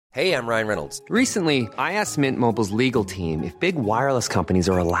Hey, I'm Ryan Reynolds. Recently, I asked Mint Mobile's legal team if big wireless companies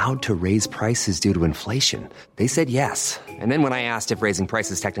are allowed to raise prices due to inflation. They said yes. And then when I asked if raising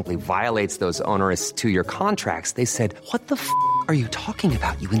prices technically violates those onerous two-year contracts, they said, "What the f*** are you talking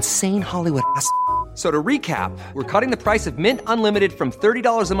about, you insane Hollywood ass?" So to recap, we're cutting the price of Mint Unlimited from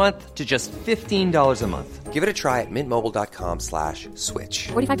 $30 a month to just $15 a month. Give it a try at mintmobile.com/switch.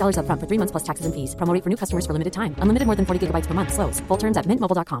 $45 up front for 3 months plus taxes and fees. Promo rate for new customers for limited time. Unlimited more than 40 gigabytes per month. Slows full terms at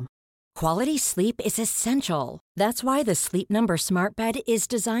mintmobile.com. Quality sleep is essential. That's why the Sleep Number Smart Bed is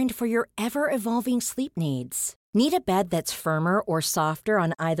designed for your ever-evolving sleep needs. Need a bed that's firmer or softer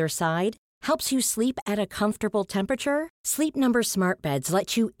on either side? Helps you sleep at a comfortable temperature? Sleep Number Smart Beds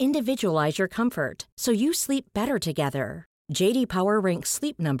let you individualize your comfort, so you sleep better together. J.D. Power ranks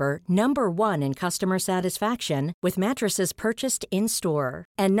Sleep Number number 1 in customer satisfaction with mattresses purchased in-store.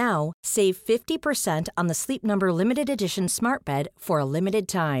 And now, save 50% on the Sleep Number Limited Edition Smart Bed for a limited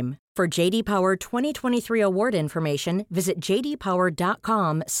time. For J.D. Power 2023 award information, visit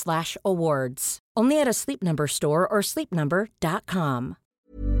jdpower.com/awards. Only at a Sleep Number store or sleepnumber.com.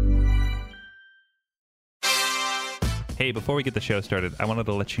 Hey, before we get the show started, I wanted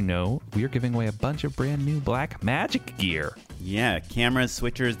to let you know we are giving away a bunch of brand new Blackmagic gear. Yeah, cameras,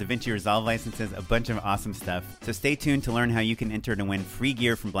 switchers, DaVinci Resolve licenses, a bunch of awesome stuff. So stay tuned to learn how you can enter to win free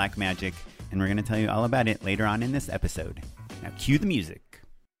gear from Blackmagic, and we're going to tell you all about it later on in this episode. Now cue the music.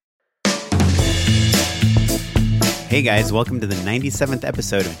 Hey guys, welcome to the 97th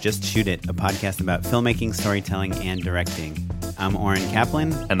episode of Just Shoot It, a podcast about filmmaking, storytelling, and directing. I'm Oren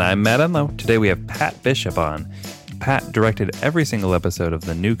Kaplan. And I'm Matt Enlow. Today we have Pat Bishop on. Pat directed every single episode of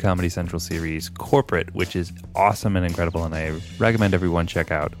the new Comedy Central series, Corporate, which is awesome and incredible, and I recommend everyone check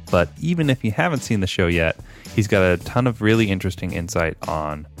out. But even if you haven't seen the show yet, he's got a ton of really interesting insight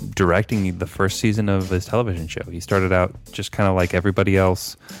on directing the first season of his television show. He started out just kind of like everybody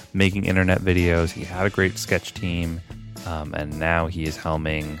else, making internet videos. He had a great sketch team, and now he is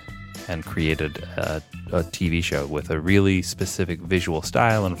helming and created a TV show with a really specific visual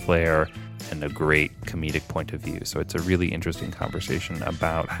style and flair and a great comedic point of view. So it's a really interesting conversation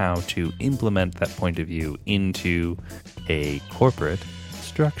about how to implement that point of view into a corporate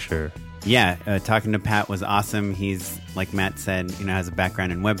structure. Yeah, talking to Pat was awesome. He's, like Matt said, has a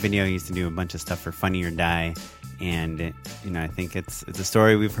background in web video. He used to do a bunch of stuff for Funny or Die. And, I think it's a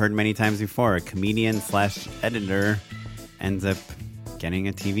story we've heard many times before. A comedian/editor ends up getting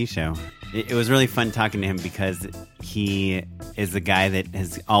a TV show. It was really fun talking to him because he is a guy that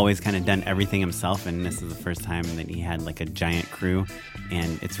has always kind of done everything himself, and this is the first time that he had like a giant crew,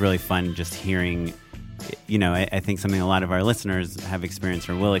 and it's really fun just hearing, I think something a lot of our listeners have experienced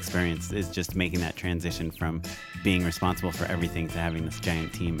or will experience is just making that transition from being responsible for everything to having this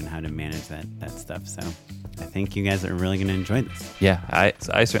giant team and how to manage that stuff. So I think you guys are really going to enjoy this. Yeah, I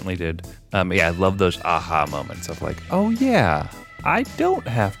certainly did. I love those aha moments of like, oh yeah, I don't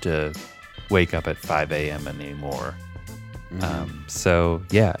have to wake up at 5 a.m. anymore. Mm-hmm.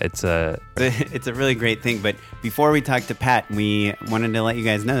 It's a really great thing. But before we talk to Pat, we wanted to let you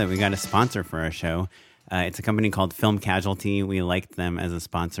guys know that we got a sponsor for our show. It's a company called Film Casualty. We liked them as a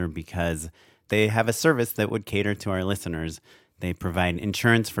sponsor because they have a service that would cater to our listeners. They provide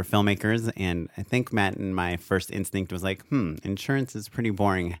insurance for filmmakers, and I think Matt and my first instinct was like, insurance is pretty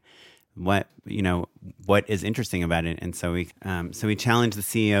boring. What is interesting about it? And so we challenged the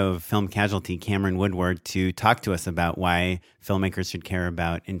CEO of Film Casualty, Cameron Woodward, to talk to us about why filmmakers should care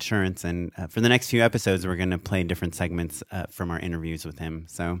about insurance. And for the next few episodes, we're going to play different segments from our interviews with him.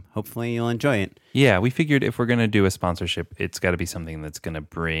 So hopefully you'll enjoy it. Yeah, we figured if we're going to do a sponsorship, it's got to be something that's going to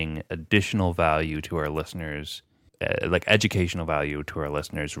bring additional value to our listeners, like educational value to our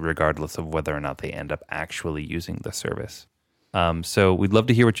listeners, regardless of whether or not they end up actually using the service. So we'd love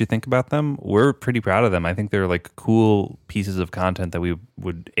to hear what you think about them. We're pretty proud of them. I think they're like cool pieces of content that we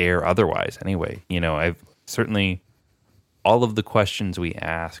would air otherwise anyway. I've certainly, all of the questions we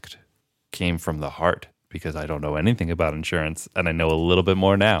asked came from the heart because I don't know anything about insurance and I know a little bit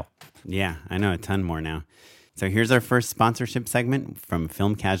more now. Yeah, I know a ton more now. So here's our first sponsorship segment from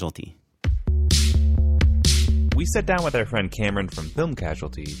Film Casualty. We sat down with our friend Cameron from Film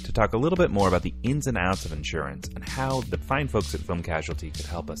Casualty to talk a little bit more about the ins and outs of insurance and how the fine folks at Film Casualty could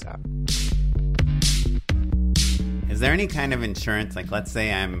help us out. Is there any kind of insurance, like let's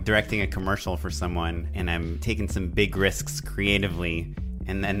say I'm directing a commercial for someone and I'm taking some big risks creatively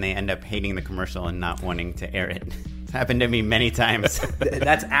and then they end up hating the commercial and not wanting to air it? It's happened to me many times.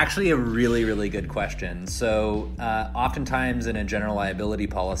 That's actually a really, really good question. So oftentimes in a general liability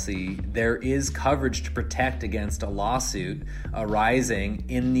policy, there is coverage to protect against a lawsuit arising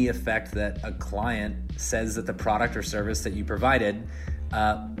in the effect that a client says that the product or service that you provided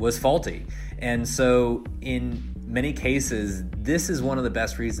was faulty. And so in many cases, this is one of the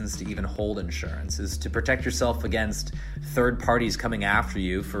best reasons to even hold insurance, is to protect yourself against third parties coming after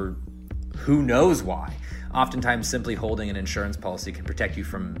you for who knows why. Oftentimes, simply holding an insurance policy can protect you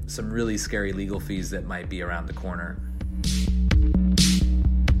from some really scary legal fees that might be around the corner.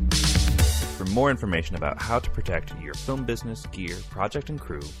 For more information about how to protect your film business, gear, project, and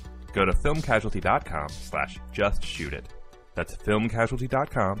crew, go to filmcasualty.com/justshootIt. That's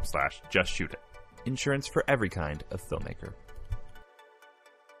filmcasualty.com/justshootIt. Insurance for every kind of filmmaker.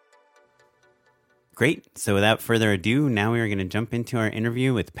 Great. So without further ado, now we are going to jump into our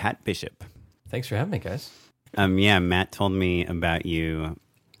interview with Pat Bishop. Thanks for having me, guys. Yeah, Matt told me about you,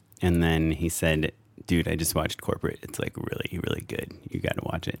 and then he said, dude, I just watched Corporate. It's like really, really good. You got to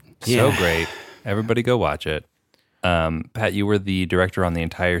watch it. So great. Everybody go watch it. Pat, you were the director on the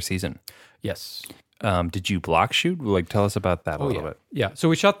entire season. Yes. Did you block shoot? Like, tell us about that a little bit. Yeah. So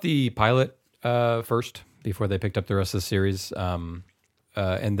we shot the pilot first before they picked up the rest of the series. And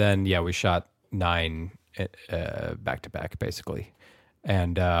then, we shot 9 back to back, basically.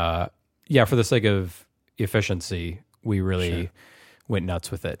 And for the sake of efficiency, we really went nuts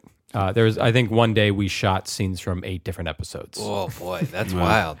with it. I think one day we shot scenes from 8 different episodes. Oh boy, that's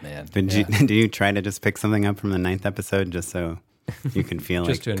wild, man. Did you try to just pick something up from the 9th episode just so you can feel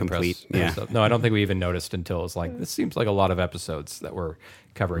just like to complete? Yeah. No, I don't think we even noticed until it was like, this seems like a lot of episodes that we're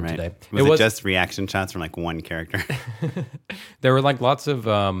covering today. Was it just reaction shots from like one character? There were like lots of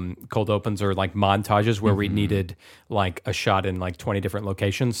cold opens or like montages where we needed like a shot in like 20 different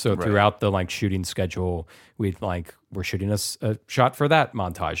locations. So throughout the like shooting schedule, we're shooting a shot for that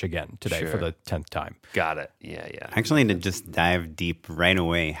montage again today for the 10th time. Got it. Yeah. Actually, to just dive deep right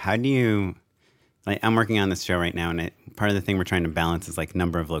away, how do you... Like, I'm working on this show right now, and part of the thing we're trying to balance is like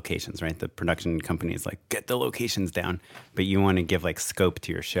number of locations, right? The production company is like, get the locations down, but you want to give like scope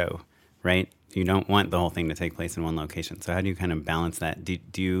to your show, right? You don't want the whole thing to take place in one location. So how do you kind of balance that?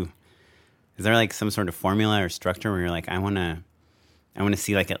 Is there like some sort of formula or structure where you're like, I want to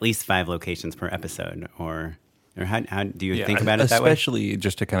see like at least 5 locations per episode, or how do you think about it that way? Especially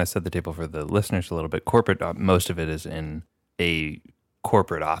just to kind of set the table for the listeners a little bit. Corporate, most of it is in a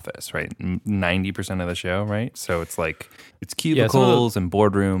corporate office, right? 90% of the show, right? So it's like it's cubicles and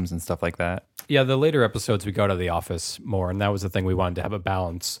boardrooms and stuff like that. Yeah, the later episodes we go to the office more, and that was the thing we wanted to have a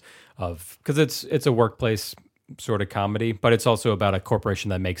balance of, because it's a workplace sort of comedy, but it's also about a corporation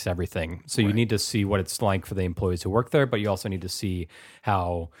that makes everything. So you need to see what it's like for the employees who work there, but you also need to see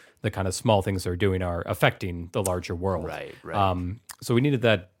how the kind of small things they're doing are affecting the larger world. Right. So we needed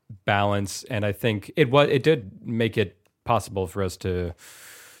that balance, and I think it did make it possible for us to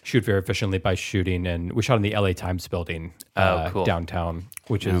shoot very efficiently by shooting, and we shot in the LA Times building downtown,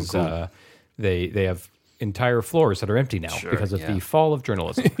 which is they have entire floors that are empty now because of the fall of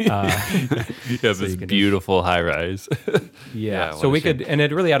journalism. You have this beautiful high rise. So we could, and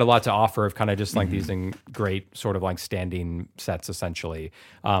it really had a lot to offer of kind of just like using great sort of like standing sets essentially.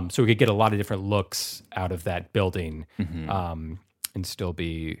 So we could get a lot of different looks out of that building and still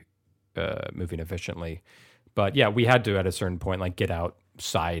be moving efficiently. But yeah, we had to at a certain point like get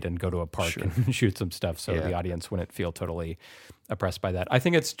outside and go to a park and shoot some stuff so the audience wouldn't feel totally oppressed by that. I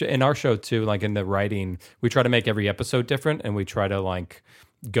think it's in our show too, like in the writing, we try to make every episode different, and we try to like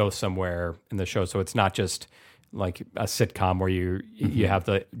go somewhere in the show. So it's not just like a sitcom where you have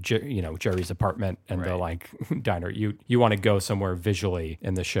the Jerry's apartment and the like diner. You want to go somewhere visually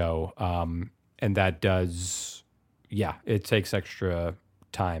in the show, and that does it takes extra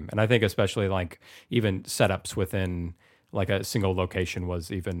time. And I think especially like even setups within like a single location was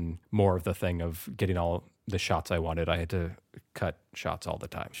even more of the thing of getting all the shots I wanted. I had to cut shots all the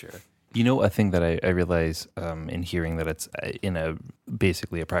time. You know, a thing that I realize in hearing that it's in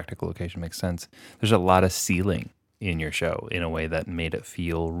basically a practical location makes sense. There's a lot of ceiling in your show in a way that made it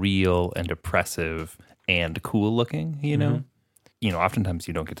feel real and oppressive and cool looking, you know? You know, oftentimes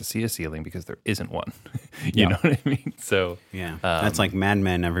you don't get to see a ceiling because there isn't one. You know what I mean? So that's like Mad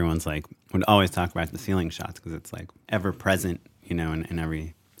Men. Everyone's like would always talk about the ceiling shots because it's like ever present, you know, in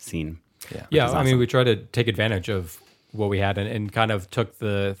every scene. Yeah. I mean, we try to take advantage of what we had and kind of took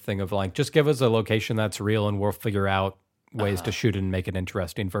the thing of like, just give us a location that's real and we'll figure out ways to shoot it and make it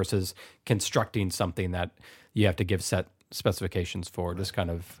interesting versus constructing something that you have to give set specifications for. Just kind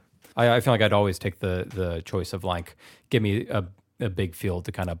of, I feel like I'd always take the choice of like, give me a big field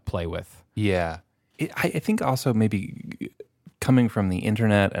to kind of play with. Yeah. I think also maybe coming from the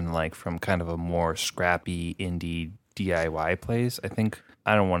internet and like from kind of a more scrappy indie DIY place,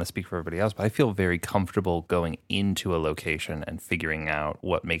 I don't want to speak for everybody else, but I feel very comfortable going into a location and figuring out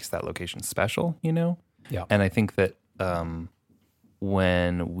what makes that location special, you know? Yeah. And I think that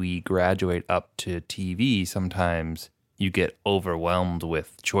when we graduate up to TV, sometimes you get overwhelmed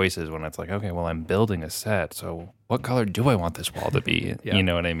with choices when it's like, okay, well, I'm building a set, so what color do I want this wall to be? Yeah. You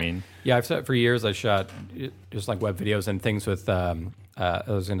know what I mean? Yeah, I've said for years I shot just like web videos and things with, I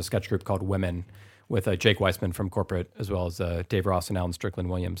was in a sketch group called Women with Jake Weissman from Corporate, as well as Dave Ross and Alan Strickland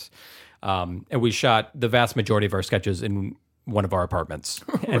Williams. And we shot the vast majority of our sketches in one of our apartments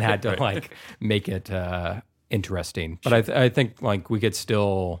and had to like make it interesting. But I think like we could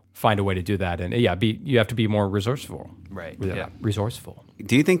still find a way to do that. And you have to be more resourceful. Right. Yeah. Resourceful.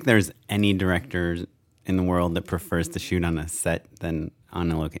 Do you think there's any director in the world that prefers to shoot on a set than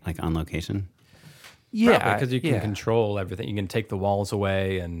on on location? Yeah, because you can control everything. You can take the walls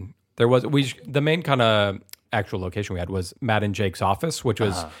away, and the main kind of actual location we had was Matt and Jake's office, which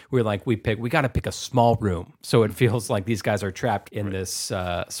was we got to pick a small room so it feels like these guys are trapped in this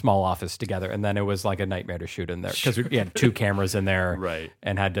small office together. And then it was like a nightmare to shoot in there because we had 2 cameras in there, right?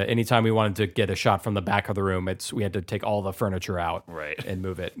 And had to anytime we wanted to get a shot from the back of the room, we had to take all the furniture out, right, and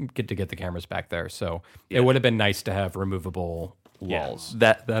move it to get the cameras back there. So it would have been nice to have removable walls.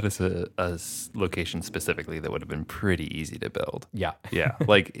 That is a location specifically that would have been pretty easy to build. Yeah.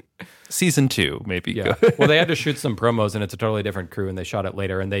 Like season 2 maybe. Yeah. Well, they had to shoot some promos, and it's a totally different crew, and they shot it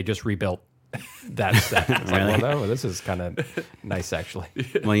later, and they just rebuilt that set. Really? Like, well, no, this is kind of nice actually.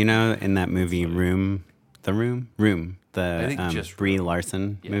 Well, in that movie Room, Brie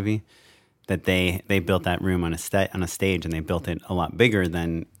Larson movie, that they built that room on a stage, and they built it a lot bigger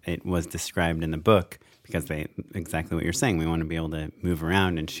than it was described in the book. Because exactly what you're saying, we want to be able to move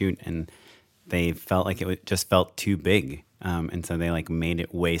around and shoot, and they felt like it just felt too big, and so they like made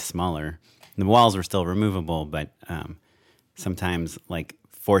it way smaller. The walls were still removable, but sometimes like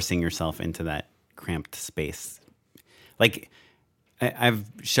forcing yourself into that cramped space. Like I've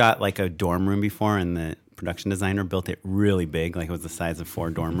shot like a dorm room before, and the production designer built it really big, like it was the size of 4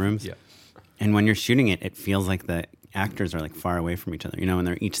 dorm rooms. Yeah. And when you're shooting it, it feels like the actors are like far away from each other, and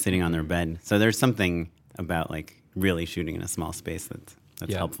they're each sitting on their bed. So there's something about like really shooting in a small space that's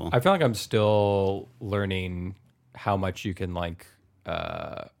helpful. I feel like I'm still learning how much you can like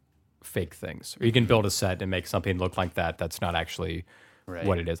fake things, or you can build a set and make something look like that's not actually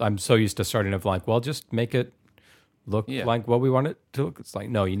what it is. I'm so used to starting of like, well, just make it look like what we want it to look. It's like,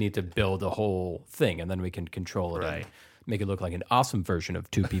 no, you need to build a whole thing, and then we can control it and make it look like an awesome version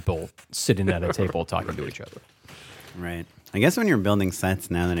of 2 people sitting at a table talking to each other. Right. I guess when you're building sets,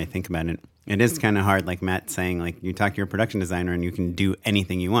 now that I think about it, it is kind of hard, like Matt saying, like you talk to your production designer and you can do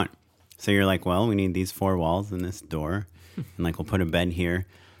anything you want. So you're like, well, we need these 4 walls and this door, and like we'll put a bed here.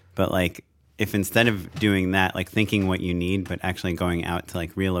 But like if instead of doing that, like thinking what you need, but actually going out to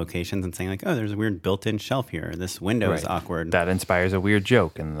like real locations and saying like, oh, there's a weird built-in shelf here, or this window is awkward. That inspires a weird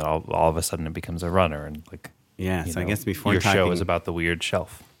joke, and all of a sudden it becomes a runner, and like I guess before your show is about the weird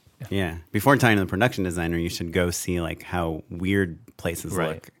shelf. Yeah. Before talking to the production designer, you should go see like how weird places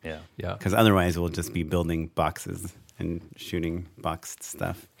look. Yeah. Because otherwise we'll just be building boxes and shooting boxed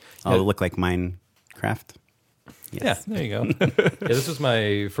stuff. It'll look like Minecraft. Yes. Yeah, there you go. This was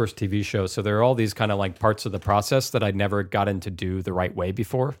my first TV show, so there are all these kind of like parts of the process that I'd never gotten to do the right way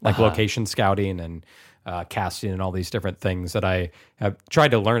before, like location scouting and casting and all these different things that I have tried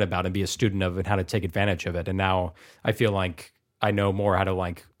to learn about and be a student of and how to take advantage of it. And now I feel like I know more how to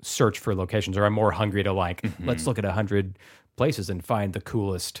like search for locations, or I'm more hungry to like, let's look at 100 places and find the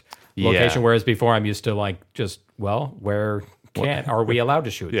coolest location. Whereas before I'm used to like, just, well, where are we allowed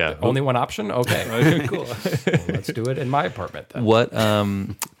to shoot? Yeah. Only one option? Okay. Cool. Well, let's do it in my apartment then. What,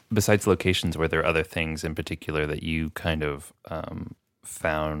 besides locations, were there other things in particular that you kind of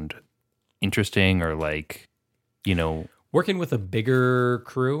found interesting, or like, working with a bigger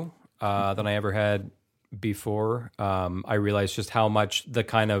crew than I ever had before, I realized just how much the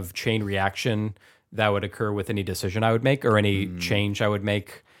kind of chain reaction that would occur with any decision I would make, or any change I would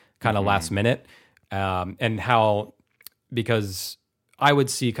make kind of last minute. And how, because I would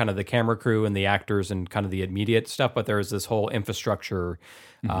see kind of the camera crew and the actors and kind of the immediate stuff, but there's this whole infrastructure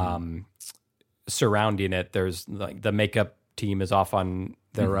surrounding it. There's like the makeup team is off on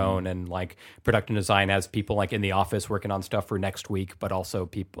their own, and like production design has people like in the office working on stuff for next week, but also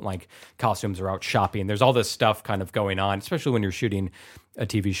people like costumes are out shopping. There's all this stuff kind of going on, especially when you're shooting a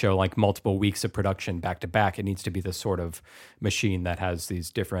TV show, like multiple weeks of production back to back. It needs to be this sort of machine that has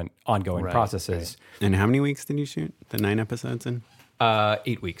these different ongoing processes. Right. And how many weeks did you shoot the 9 episodes in?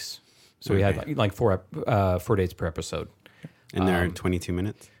 8 weeks. So we had like 4 days per episode. And there are 22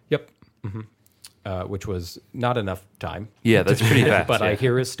 minutes? Yep. Which was not enough time. Yeah, that's pretty fast. But I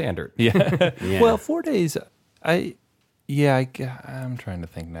hear is standard. Yeah. Well, 4 days, Yeah, I'm trying to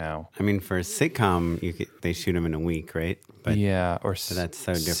think now. I mean, for a sitcom, they shoot them in a week, right? But yeah, or so that's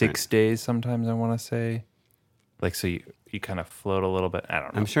so different. 6 days sometimes, I want to say. Like, so you kind of float a little bit. I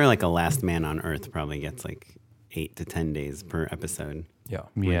don't know. I'm sure like a Last Man on Earth probably gets like 8 to 10 days per episode. Yeah.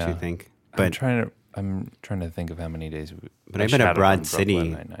 Wouldn't you think? But I'm trying to think of how many days. But I bet a Broad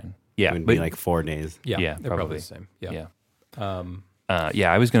City would be like 4 days. Yeah, they're probably the same. Yeah.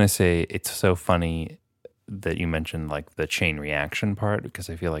 I was going to say it's so funny that you mentioned like the chain reaction part, because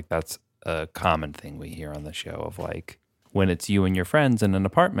I feel like that's a common thing we hear on the show of like when it's you and your friends in an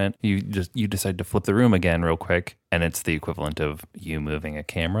apartment, you decide to flip the room again real quick, and it's the equivalent of you moving a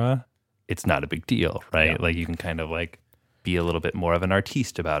camera. It's not a big deal, right? Yeah. Like you can kind of like be a little bit more of an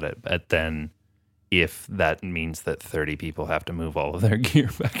artiste about it, but then if that means that 30 people have to move all of their gear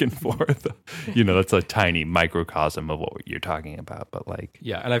back and forth, that's a tiny microcosm of what you're talking about. But like,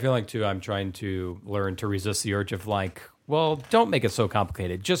 yeah. And I feel like too, I'm trying to learn to resist the urge of like, well, don't make it so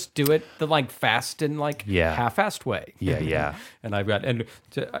complicated. Just do it the like fast and like half-assed way. Yeah. And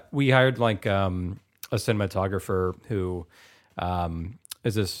we hired like a cinematographer who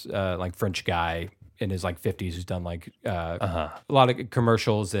is this like French guy in his like 50s who's done like a lot of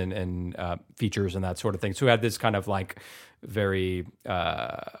commercials and features and that sort of thing. So we had this kind of like very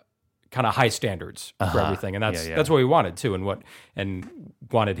kind of high standards for everything, and that's what we wanted too, and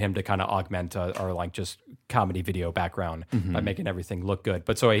wanted him to kind of augment our like just comedy video background by making everything look good.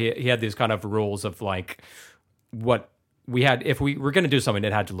 But so he had these kind of rules of like what we had, if we were going to do something,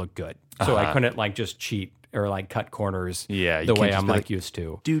 it had to look good. So I couldn't like just cheat or like cut corners the way I'm like used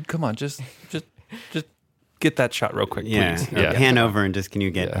to. Dude, come on, just get that shot real quick, please. Yeah. Pan over and just, can you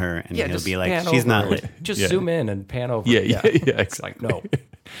get her? And he'll be like, she's not lit. Just zoom in and pan over. Yeah. It's like, no.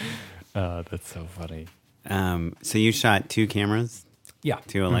 That's so funny. So you shot 2 cameras? Yeah.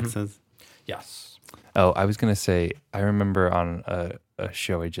 2 Alexas? Yes. Oh, I was going to say, I remember on a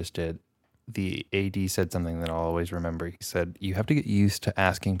show I just did, the AD said something that I'll always remember. He said, you have to get used to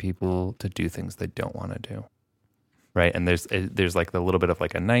asking people to do things they don't want to do. Right. And there's like a little bit of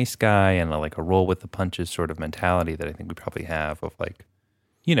like a nice guy and like a roll with the punches sort of mentality that I think we probably have of like,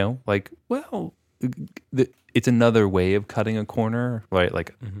 like, well, it's another way of cutting a corner, right?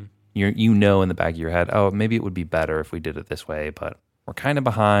 Like, in the back of your head, oh, maybe it would be better if we did it this way, but we're kind of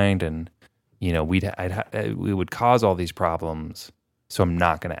behind, and we would cause all these problems. So I'm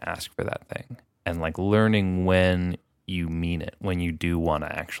not going to ask for that thing. And like learning when you mean it, when you do want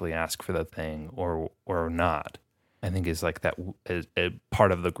to actually ask for the thing or not, I think is like that is a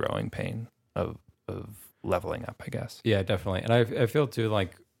part of the growing pain of leveling up, I guess. Yeah, definitely. And I feel too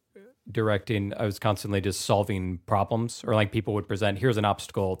like directing, I was constantly just solving problems, or like people would present, here's an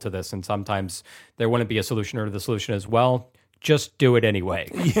obstacle to this, and sometimes there wouldn't be a solution, or the solution is, well, just do it anyway.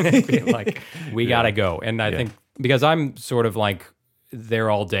 Like, we gotta go. And I think because I'm sort of like there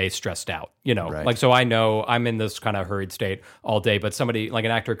all day stressed out, Right. like, so I know I'm in this kind of hurried state all day, but somebody like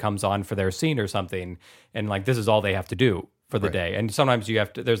an actor comes on for their scene or something, and like this is all they have to do for the day. And sometimes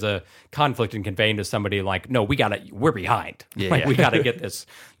there's a conflict in conveying to somebody like, no, we're behind. We got to get this.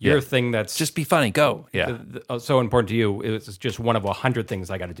 Your thing that's just be funny, go. So important to you. It's just one of 100 things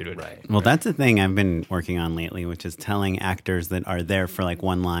I got to do today. Right. Well, that's the thing I've been working on lately, which is telling actors that are there for like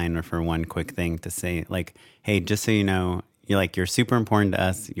one line or for one quick thing to say like, hey, just so you know, you're super important to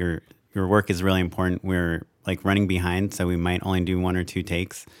us. Your work is really important. We're like running behind, so we might only do 1 or 2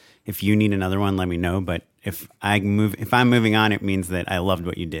 takes. If you need another one, let me know. But if I'm moving on, it means that I loved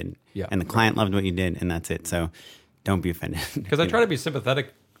what you did, and the client loved what you did, and that's it. So don't be offended. Because I try to be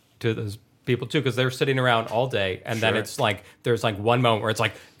sympathetic to those people too, because they're sitting around all day, and then it's like there's like one moment where it's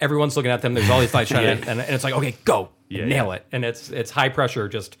like everyone's looking at them. There's all these lights shining, and it's like, okay, go. Nail it. And it's high pressure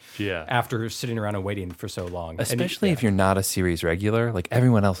just after sitting around and waiting for so long. Especially if you're not a series regular, like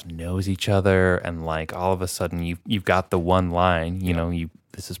everyone else knows each other, and like all of a sudden you've got the one line,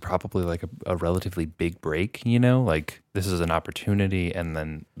 this is probably like a relatively big break, like this is an opportunity, and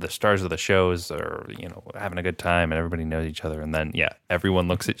then the stars of the shows are, having a good time and everybody knows each other, and then everyone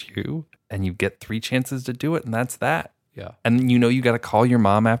looks at you and you get 3 chances to do it, and that's that. Yeah. And you got to call your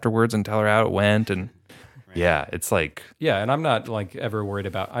mom afterwards and tell her how it went, and yeah, it's like... Yeah, and I'm not like ever worried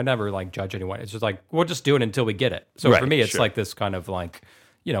about... I never like judge anyone. It's just like, we'll just do it until we get it. So for me, it's like this kind of like,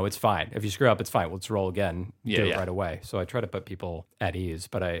 it's fine. If you screw up, it's fine. Let's roll again. Do it right away. So I try to put people at ease,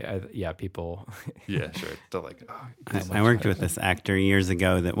 but people... Yeah, sure. They're like... Oh, I worked with this actor years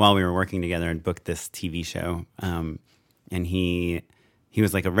ago that while we were working together, I'd booked this TV show. And he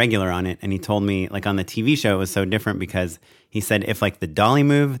was like a regular on it. And he told me like on the TV show, it was so different because he said if like the dolly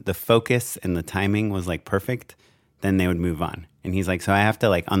move, the focus and the timing was like perfect, then they would move on. And he's like, so I have to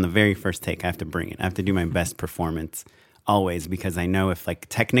like on the very first take, I have to bring it. I have to do my best performance always, because I know if like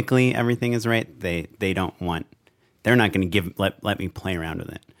technically everything is right, they're not going to let me play around with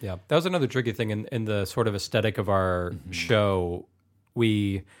it. Yeah, that was another tricky thing in the sort of aesthetic of our show.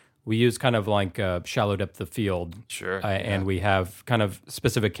 We use kind of like shallow depth of field. Sure. And we have kind of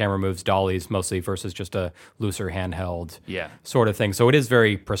specific camera moves, dollies mostly, versus just a looser handheld sort of thing. So it is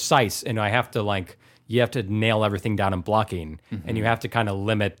very precise, and you have to nail everything down in blocking, and you have to kind of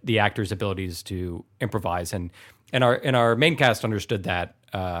limit the actor's abilities to improvise. And our main cast understood that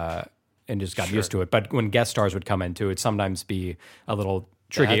and just got used to it. But when guest stars would come into it, sometimes be a little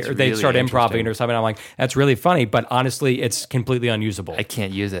tricky, or they'd start improvising or something. I'm like, that's really funny, but honestly, it's completely unusable. I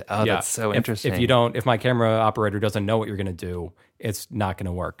can't use it. Oh, that's so interesting. If my camera operator doesn't know what you're going to do, it's not going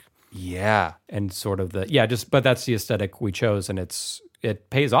to work. Yeah. And sort of but that's the aesthetic we chose, and it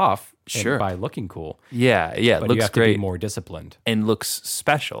pays off by looking cool. Yeah. It but looks you have great. to be more disciplined. And looks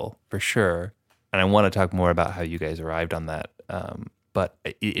special for sure. And I want to talk more about how you guys arrived on that. But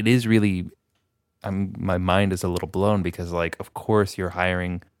it is really, my mind is a little blown because, like, of course you're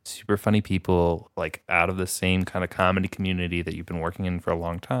hiring super funny people, like, out of the same kind of comedy community that you've been working in for a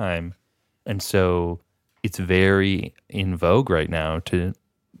long time. And so it's very in vogue right now to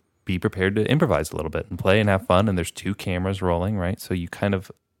be prepared to improvise a little bit and play and have fun. And there's 2 cameras rolling, right? So you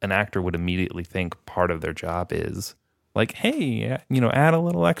an actor would immediately think part of their job is like, hey, add a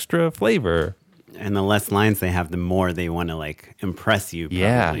little extra flavor. And the less lines they have, the more they want to like impress you.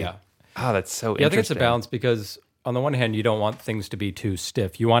 Probably. Yeah. Oh, that's so interesting. I think it's a balance because on the one hand, you don't want things to be too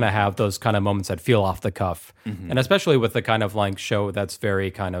stiff. You want to have those kind of moments that feel off the cuff. And especially with the kind of like show that's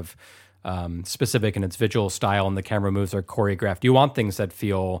very kind of specific in its visual style and the camera moves are choreographed. You want things that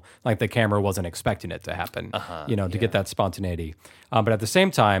feel like the camera wasn't expecting it to happen, to get that spontaneity. But at the same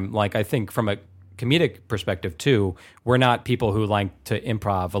time, like I think from a comedic perspective too, we're not people who like to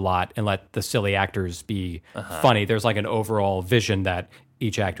improv a lot and let the silly actors be funny. There's like an overall vision that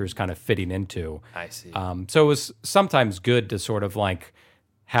each actor is kind of fitting into. I see. So it was sometimes good to sort of like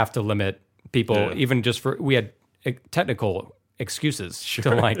have to limit people, even just we had technical excuses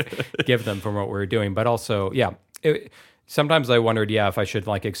to like give them from what we were doing. But also, sometimes I wondered, if I should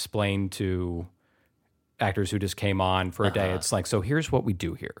like explain to actors who just came on for a day. It's like, so here's what we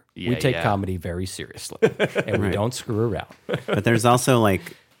do here. We take comedy very seriously and we don't screw around. But there's also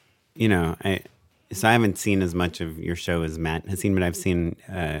like, I haven't seen as much of your show as Matt has seen, but I've seen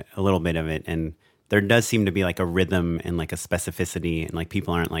a little bit of it. And there does seem to be like a rhythm and like a specificity, and like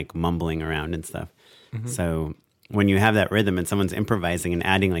people aren't like mumbling around and stuff. So when you have that rhythm and someone's improvising and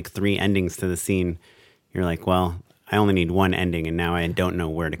adding like 3 endings to the scene, you're like, well, I only need 1 ending, and now I don't know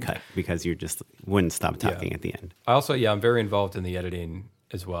where to cut because you just wouldn't stop talking at the end. I also, I'm very involved in the editing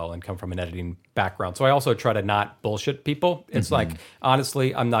as well and come from an editing background. So I also try to not bullshit people. It's like,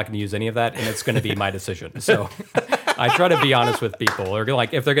 honestly, I'm not going to use any of that, and it's going to be my decision. So I try to be honest with people, or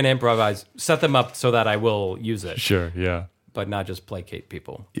like if they're going to improvise, set them up so that I will use it. Sure, yeah. But not just placate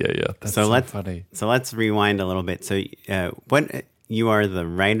people. Yeah. That's so funny. So let's rewind a little bit. So you are the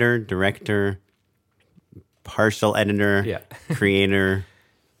writer, director, partial editor, creator,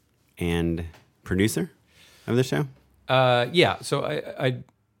 and producer of the show? So I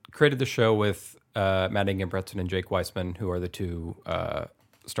created the show with Matt Ingebretson and Jake Weissman, who are the 2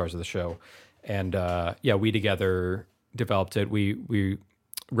 stars of the show. And we together developed it. We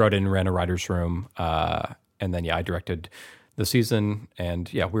wrote and ran a writer's room. And then, I directed the season. And,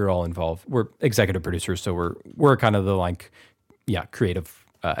 we were all involved. We're executive producers, so we're kind of the, creative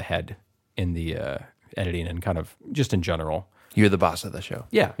head in the editing and kind of just in general. You're the boss of the show.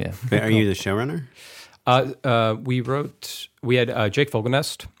 Yeah. Are you the showrunner? We had Jake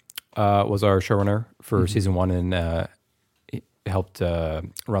Fogelnest was our showrunner for season 1, and he helped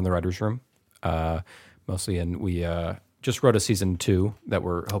run the writer's room mostly. And we just wrote a season 2 that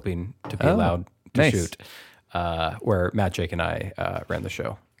we're hoping to be allowed to shoot, where Matt, Jake, and I ran the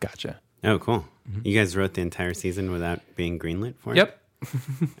show. Gotcha. Oh, cool. You guys wrote the entire season without being greenlit for it? Yep.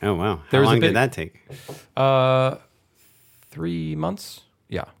 Oh, wow. How long did that take? 3 months.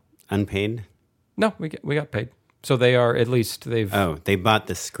 Yeah. Unpaid? No, we got paid. So they are, at least they've... Oh, they bought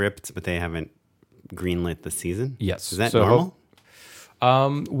the script, but they haven't greenlit the season? Yes. Is that normal?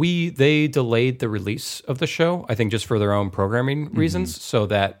 They delayed the release of the show, I think just for their own programming reasons, so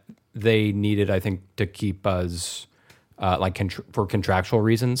that they needed, I think, to keep us... for contractual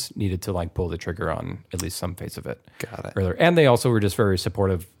reasons, needed to pull the trigger on at least some phase of it. Got it. Earlier. And they also were just very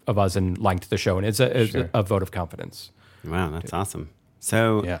supportive of us and liked the show. And it's a vote of confidence. Wow, that's awesome.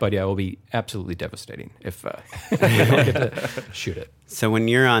 So, But it will be absolutely devastating if we don't get to shoot it. So when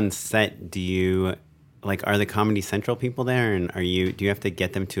you're on set, do you, are the Comedy Central people there? And do you have to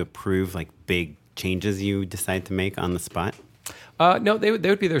get them to approve big changes you decide to make on the spot? No, they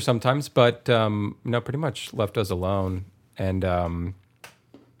would be there sometimes, but no, pretty much left us alone. And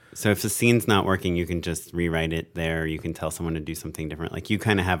so if the scene's not working, you can just rewrite it there. You can tell someone to do something different. Like you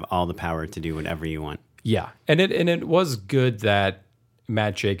kind of have all the power to do whatever you want. Yeah, and it was good that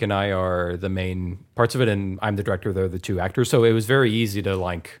Matt, Jake, and I are the main parts of it, and I'm the director. They're the two actors, so it was very easy to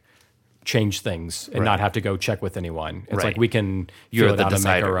like change things and not have to go check with anyone. It's like we can feel it out and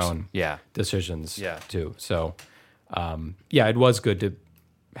make our own decisions too. So it was good to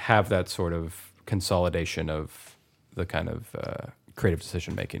have that sort of consolidation of the kind of creative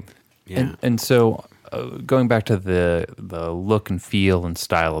decision making. Yeah. And so going back to the look and feel and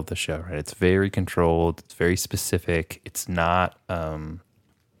style of the show, right? It's very controlled. It's very specific. It's not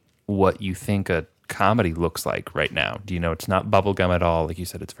what you think a comedy looks like right now. Do you know? It's not bubblegum at all. Like you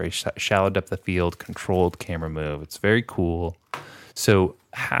said, it's very shallow depth of field, controlled camera move. It's very cool. So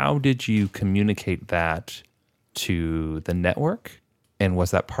how did you communicate that to the network? And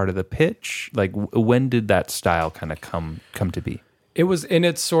was that part of the pitch? Like when did that style kind of come to be? It was in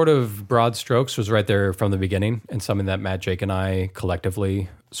its sort of broad strokes, was right there from the beginning, and something that Matt, Jake, and I collectively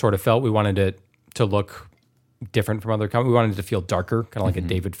sort of felt. We wanted it to look different from other comedy. We wanted it to feel darker, kind of like a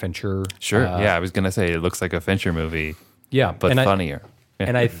David Fincher. Sure. I was going to say it looks like a Fincher movie. Yeah. But funnier.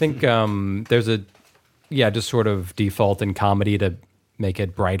 And I think there's just sort of default in comedy to make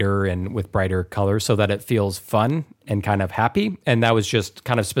it brighter and with brighter colors so that it feels fun and kind of happy. And that was just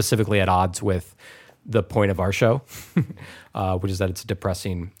kind of specifically at odds with the point of our show, which is that it's a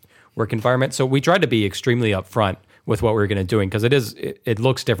depressing work environment. So we tried to be extremely upfront with what we were going to do, because it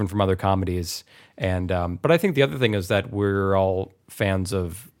looks different from other comedies. And but I think the other thing is that we're all fans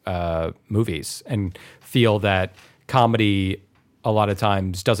of movies and feel that comedy a lot of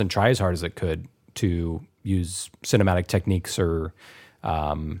times doesn't try as hard as it could to use cinematic techniques or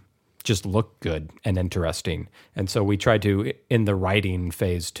just look good and interesting. And so we tried to, in the writing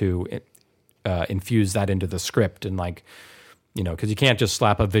phase, to infuse that into the script, and because you can't just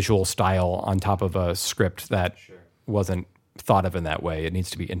slap a visual style on top of a script that wasn't thought of in that way. It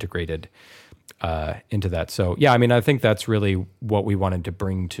needs to be integrated into that. So I think that's really what we wanted to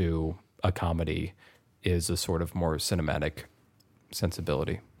bring to a comedy, is a sort of more cinematic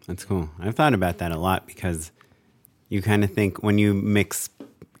sensibility. That's cool. I've thought about that a lot, because you kind of think when you mix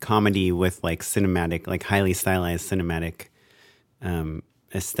comedy with like cinematic, like highly stylized cinematic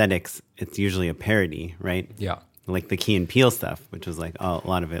aesthetics, it's usually a parody, right? Yeah. Like the Key and Peele stuff, which was like, a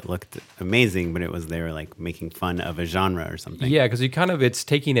lot of it looked amazing, but they were like making fun of a genre or something. Yeah, because it's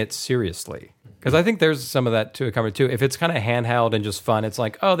taking it seriously. Because I think there's some of that to a comedy too. If it's kind of handheld and just fun, it's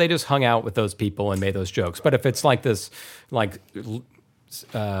like, oh, they just hung out with those people and made those jokes. But if it's like this, like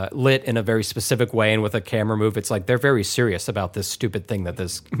lit in a very specific way and with a camera move, it's like they're very serious about this stupid thing that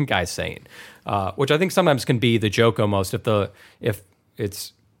this guy's saying, which I think sometimes can be the joke almost. If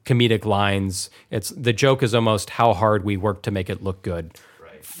it's comedic lines, the joke is almost how hard we work to make it look good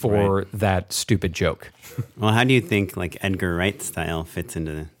for that stupid joke. Well, how do you think like Edgar Wright's style fits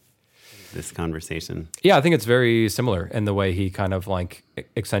into this conversation? Yeah, I think it's very similar in the way he kind of like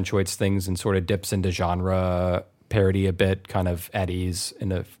accentuates things and sort of dips into genre parody a bit, kind of at ease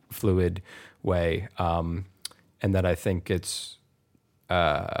in a fluid way. And that I think it's...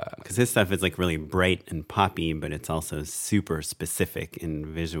 Because his stuff is like really bright and poppy, but it's also super specific in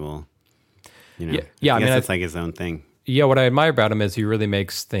visual. I guess it's like his own thing. Yeah, what I admire about him is he really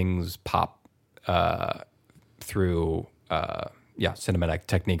makes things pop through cinematic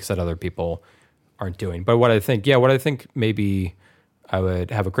techniques that other people aren't doing. But what I think maybe I would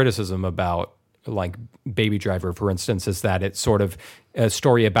have a criticism about, like Baby Driver, for instance, is that it's sort of a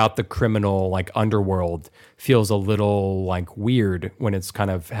story about the criminal like underworld feels a little like weird when it's kind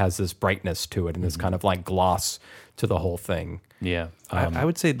of has this brightness to it and this kind of like gloss to the whole thing. Yeah. I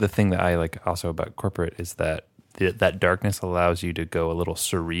would say the thing that I like also about Corporate is that that darkness allows you to go a little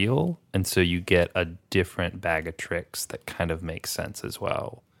surreal, and so you get a different bag of tricks that kind of makes sense as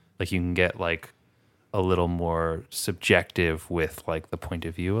well. Like you can get like a little more subjective with like the point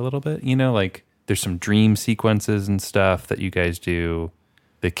of view a little bit, like there's some dream sequences and stuff that you guys do.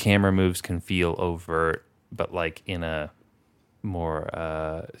 The camera moves can feel overt, but like in a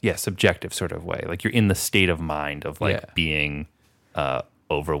more subjective sort of way. Like you're in the state of mind of like being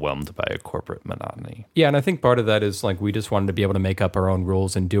overwhelmed by a corporate monotony. Yeah, and I think part of that is like we just wanted to be able to make up our own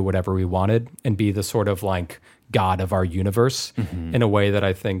rules and do whatever we wanted and be the sort of like god of our universe in a way that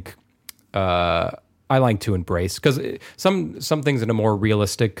I think I like to embrace, because some things in a more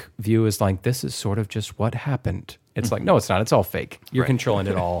realistic view is like, this is sort of just what happened. It's like, no, it's not. It's all fake. You're controlling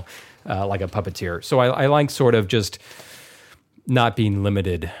it all like a puppeteer. So I like sort of just not being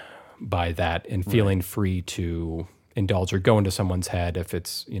limited by that and feeling free to indulge or go into someone's head if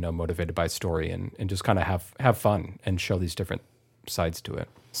it's, motivated by story and just kind of have fun and show these different sides to it.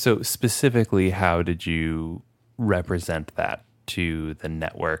 So specifically, how did you represent that to the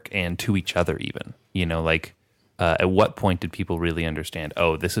network and to each other even? At what point did people really understand,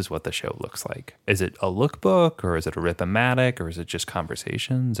 oh, this is what the show looks like? Is it a lookbook, or is it a rip-o-matic, or is it just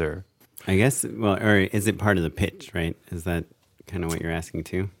conversations, or? I guess, or is it part of the pitch, right? Is that kind of what you're asking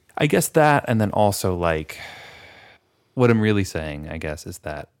too? I guess that, and then also what I'm really saying, I guess, is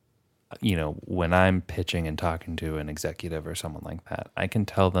that, when I'm pitching and talking to an executive or someone like that, I can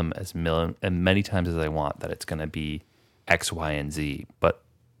tell them as many times as I want that it's going to be X, Y, and Z, but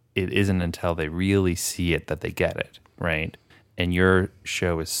it isn't until they really see it that they get it, right? And your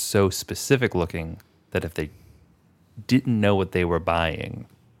show is so specific looking that if they didn't know what they were buying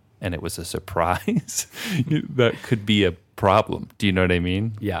and it was a surprise, that could be a problem. Do you know what I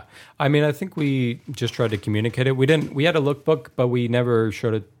mean? Yeah. I mean, I think we just tried to communicate it. We had a lookbook, but we never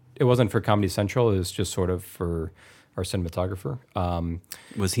showed it. It wasn't for Comedy Central. It was just sort of for our cinematographer.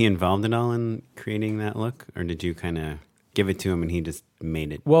 Was he involved at all in creating that look, or did you kind of give it to him and he just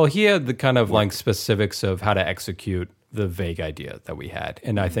made it? Well, he had the kind of specifics of how to execute the vague idea that we had.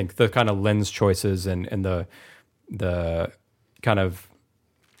 And I think the kind of lens choices and the kind of,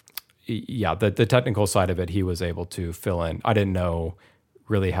 the technical side of it, he was able to fill in. I didn't know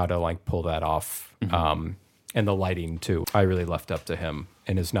really how to pull that off. And the lighting too, I really left up to him,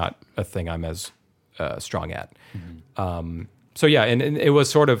 and is not a thing I'm as strong at. So yeah, and it was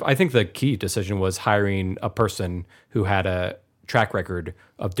sort of, I think the key decision was hiring a person who had a track record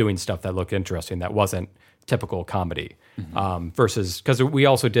of doing stuff that looked interesting, that wasn't typical comedy, versus, because we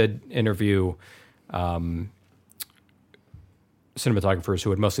also did interview cinematographers who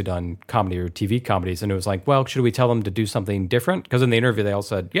had mostly done comedy or TV comedies, and it was well, should we tell them to do something different? Because in the interview they all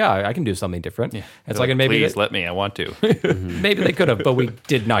said, yeah, I can do something different. Yeah. It's and maybe please let me, I want to. Maybe they could have, but we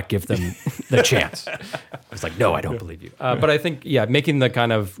did not give them the chance. I was no, I don't believe you. But I think, making the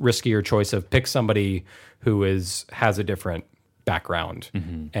kind of riskier choice of pick somebody who has a different background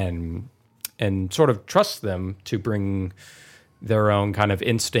and sort of trust them to bring their own kind of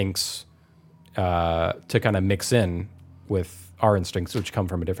instincts to kind of mix in with our instincts, which come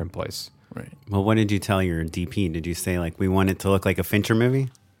from a different place. Right. Well, what did you tell your DP? Did you say we want it to look like a Fincher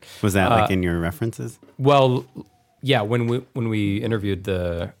movie? Was that in your references? Well, yeah. When we interviewed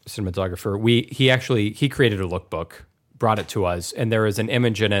the cinematographer, he created a lookbook, brought it to us, and there is an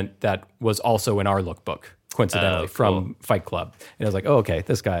image in it that was also in our lookbook, coincidentally, from Fight Club. And I was oh, okay,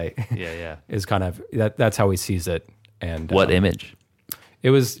 this guy, is kind of that's how he sees it. And what image? It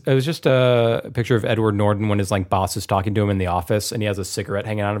was just a picture of Edward Norton when his boss is talking to him in the office, and he has a cigarette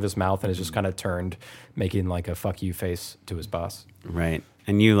hanging out of his mouth and is just kind of turned, making a fuck you face to his boss. Right.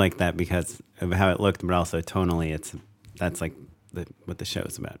 And you like that because of how it looked, but also tonally, that's what the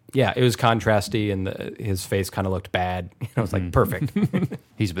show's about. Yeah, it was contrasty, and his face kind of looked bad. It was perfect.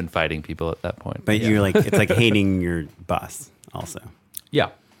 He's been fighting people at that point. But you're it's hating your boss also. Yeah.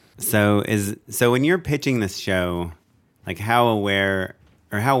 So when you're pitching this show, how aware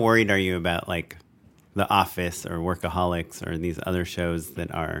or how worried are you about The Office or Workaholics or these other shows that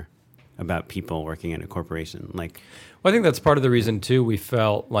are about people working at a corporation? Well, I think that's part of the reason too. We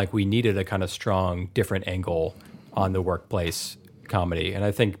felt we needed a kind of strong, different angle on the workplace comedy, and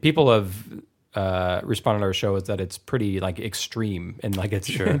I think people have responded to our show is that it's pretty extreme in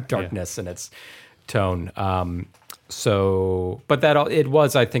its darkness and its tone. But it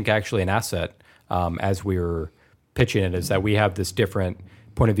was, I think, actually an asset as we were pitching it, is that we have this different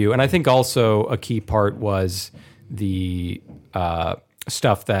point of view. And I think also a key part was the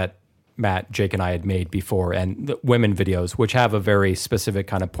stuff that Matt, Jake, and I had made before, and the women videos, which have a very specific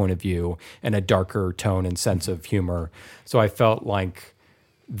kind of point of view and a darker tone and sense of humor. So I felt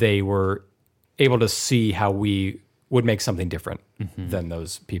they were able to see how we would make something different than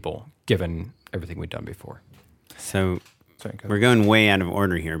those people, given everything we'd done before. So we're going way out of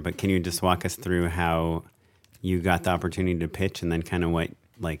order here, but can you just walk us through how you got the opportunity to pitch, and then kind of what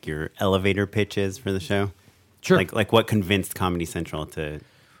your elevator pitch is for the show? Sure. What convinced Comedy Central to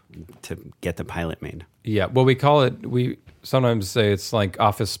get the pilot made? Yeah. Well, we sometimes say it's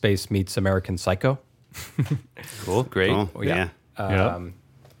Office Space meets American Psycho. Cool. Great. Cool. Yeah.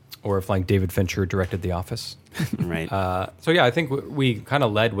 Or if David Fincher directed The Office. Right. So yeah, I think we kind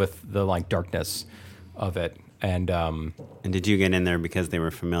of led with the darkness of it. And did you get in there because they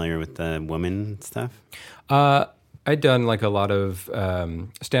were familiar with the woman stuff? I'd done a lot of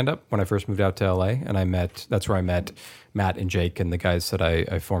stand-up when I first moved out to LA, and that's where I met Matt and Jake and the guys that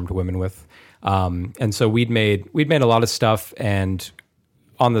I formed Women with. And so we'd made a lot of stuff, and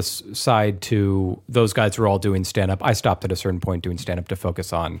on the side too, those guys were all doing stand-up. I stopped at a certain point doing stand-up to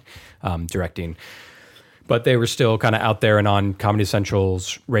focus on directing. But they were still kind of out there and on Comedy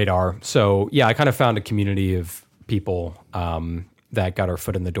Central's radar. So yeah, I kind of found a community of people that got our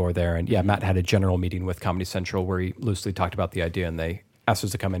foot in the door there. And yeah, Matt had a general meeting with Comedy Central where he loosely talked about the idea, and they asked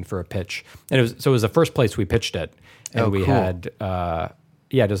us to come in for a pitch. And it was the first place we pitched it. And we had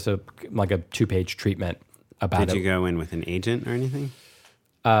just a 2-page treatment about it. Did you go in with an agent or anything?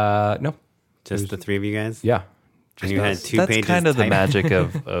 No. Just the three of you guys? Yeah. And you had 2 That's pages kind of the typed? magic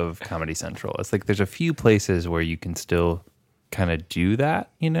of Comedy Central. It's like there's a few places where you can still kind of do that,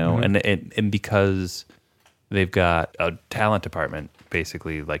 and because they've got a talent department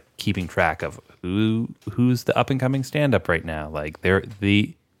basically like keeping track of who's the up and coming stand up right now. Like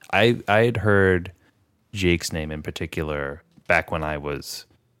I had heard Jake's name in particular back when I was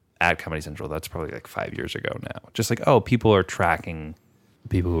at Comedy Central. That's probably like 5 years ago now. Just like, people are tracking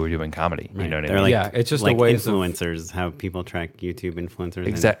people who are doing comedy. Right. You know what I They're mean? like, Yeah, it's just like a ways of- influencers, how people track YouTube influencers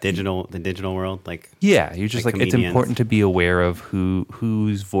in the digital world. Like, Yeah, you're just like it's comedians. important to be aware of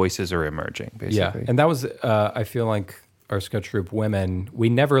whose voices are emerging, basically. Yeah, and that was I feel like our sketch group Women, we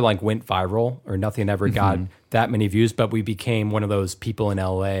never like went viral or nothing ever got that many views, but we became one of those people in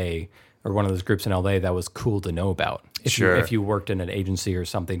LA or one of those groups in LA that was cool to know about. If you worked in an agency or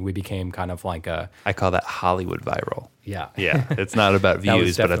something, we became kind of like I call that Hollywood viral. Yeah. It's not about That was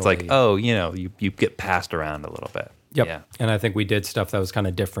views, but it's like, definitely- you get passed around a little bit. Yep. Yeah. And I think we did stuff that was kind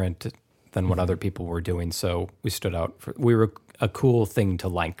of different than what other people were doing. So we stood out. We were a cool thing to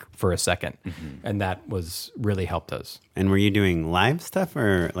like for a second. And that was really helped us. and were you doing live stuff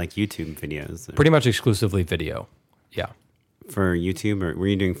or like YouTube videos? Pretty much exclusively video. Yeah. For YouTube, or were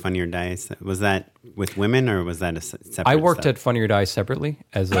you doing Funny or Die? Was that with women, or was that a separate? I worked stuff? at Funny or Die separately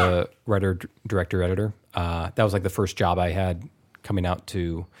as a writer, director, editor. That was like the first job I had coming out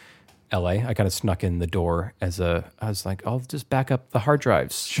to LA. I kind of snuck in the door I was like, I'll just back up the hard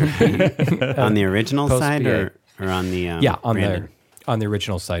drives. Should be on the original side post-PA. or on the on the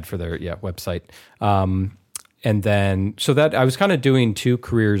original side for their website. And then so that I was kind of doing 2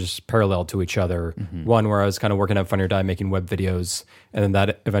 careers parallel to each other. One where I was kind of working at Funny or Die making web videos, and then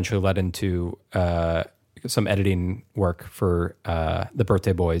that eventually led into some editing work for the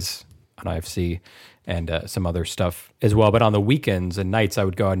Birthday Boys on IFC and some other stuff as well. But on the weekends and nights, I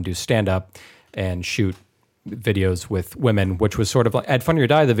would go out and do stand-up and shoot videos with women, which was sort of like, at Funny or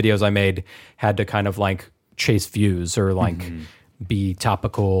Die, the videos I made had to kind of like chase views or like be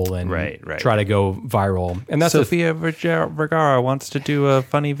topical and Right. try to go viral. And that's Sofia Vergara wants to do a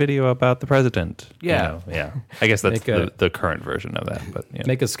funny video about the president. Yeah. Yeah. I guess that's Make the current version of that. But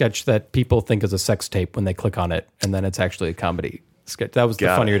make a sketch that people think is a sex tape when they click on it, and then it's actually a comedy sketch. That was the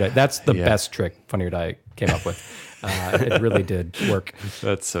Funny or Die. That's the best trick Funny or Die came up with. It really did work.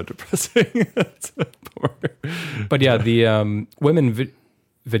 That's so depressing. That's so poor. But yeah, the women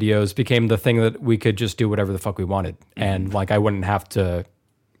videos became the thing that we could just do whatever the fuck we wanted. And like I wouldn't have to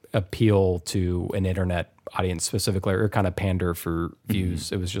appeal to an internet audience specifically or kind of pander for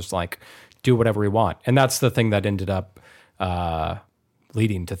views. It was just like do whatever we want. And that's the thing that ended up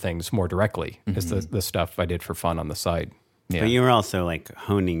leading to things more directly is the stuff I did for fun on the side. Yeah. But you were also like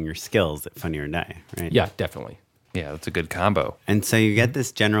honing your skills at Funny or Die, right? Yeah, definitely. Yeah, that's a good combo. And so you get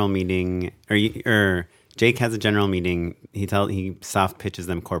this general meeting, or Jake has a general meeting. He soft pitches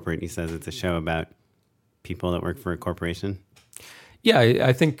them corporate. He says it's a show about people that work for a corporation. Yeah,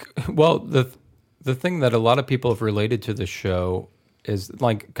 I think. Well, the thing that a lot of people have related to the show is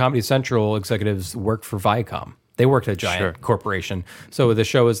like Comedy Central executives work for Viacom. They worked at a giant corporation, so the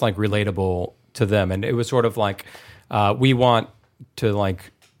show is like relatable to them. And it was sort of like we want to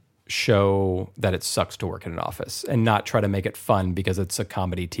like show that it sucks to work in an office and not try to make it fun because it's a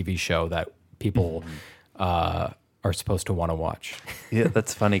comedy TV show that people are supposed to want to watch. Yeah,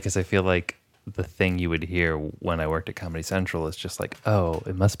 that's funny because I feel like the thing you would hear when I worked at Comedy Central is just like, oh,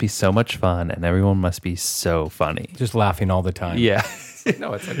 it must be so much fun and everyone must be so funny. Just laughing all the time. Yeah.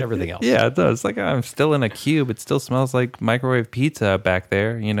 No, it's like everything else. Yeah, it does. Like I'm still in a cube. It still smells like microwave pizza back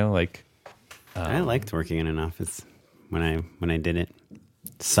there, like. I liked working in an office when I did it.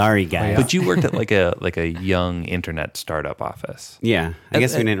 Sorry, guys. But you worked at like a young internet startup office. Yeah, I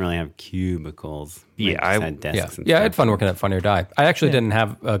guess we didn't really have cubicles. We Yeah, just had desks and I stuff. had fun working at Funny or Die. I actually didn't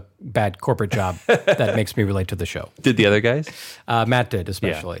have a bad corporate job that makes me relate to the show. Did the other guys? Matt did,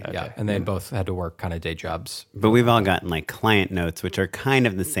 especially. Yeah, Yeah, okay. and they both had to work kind of day jobs. But we've all gotten like client notes, which are kind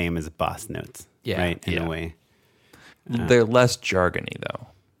of the same as boss notes, Yeah, right? In yeah. a way. They're less jargony though.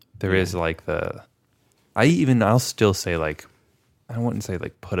 There is like I'll still say like I wouldn't say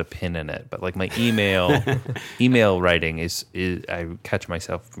like put a pin in it, but like my email writing is I catch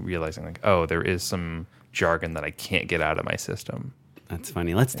myself realizing like, oh, there is some jargon that I can't get out of my system. That's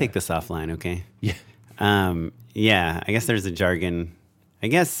funny. Let's take this offline, okay? Yeah. Yeah, I guess there's a jargon. I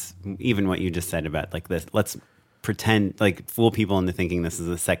guess even what you just said about like this, let's pretend, like fool people into thinking this is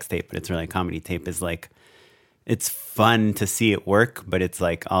a sex tape, but it's really a comedy tape, is like, it's fun to see it work, but it's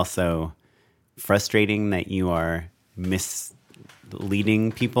like also frustrating that you are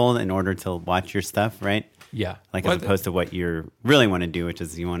misleading people in order to watch your stuff, right? Yeah. Like as opposed to what you really want to do, which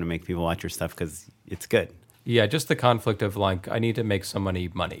is you want to make people watch your stuff because it's good. Yeah, just the conflict of like, I need to make somebody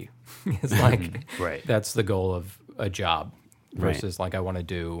money. It's like, right. That's the goal of a job versus like, I want to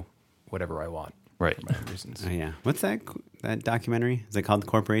do whatever I want. Right. For my own reasons. Oh, yeah. What's that documentary? Is it called The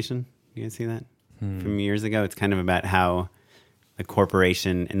Corporation? You guys see that? From years ago? It's kind of about how a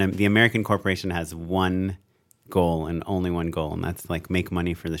corporation, and the American corporation has one goal and only one goal, and that's like make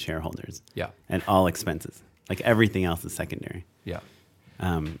money for the shareholders. Yeah. At all expenses. Like everything else is secondary. Yeah.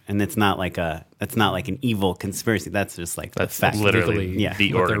 And it's not like that's not like an evil conspiracy. That's just like that's the fact. Literally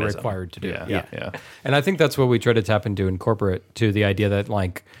the what they're required to do. Yeah. And I think that's what we try to tap into in corporate too. The idea that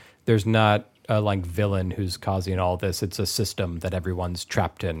like there's not a like villain who's causing all this. It's a system that everyone's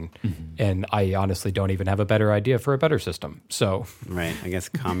trapped in. Mm-hmm. And I honestly don't even have a better idea for a better system. So right. I guess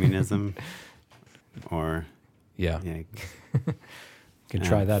communism or can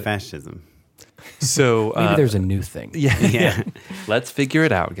try that. Fascism. So maybe there's a new thing. Yeah. Let's figure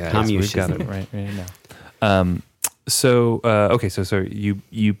it out, guys. We've got it right now. So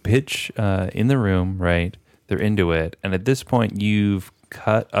you pitch in the room, right? They're into it, and at this point, you've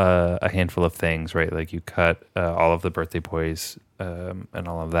cut a handful of things, right? Like you cut all of the Birthday Boys and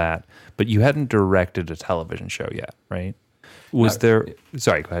all of that, but you hadn't directed a television show yet, right? Was there?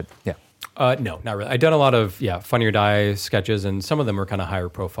 Sorry, go ahead. Yeah. No, not really. I've done a lot of Funny or Die sketches, and some of them were kind of higher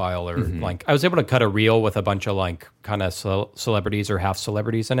profile, or like I was able to cut a reel with a bunch of like kind of celebrities or half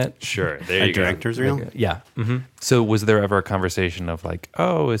celebrities in it. Sure, there you go. Director's reel. Yeah. Mm-hmm. So was there ever a conversation of like,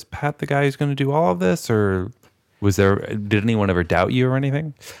 oh, is Pat the guy who's going to do all of this, or did anyone ever doubt you or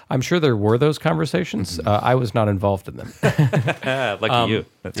anything? I'm sure there were those conversations. I was not involved in them. Lucky you.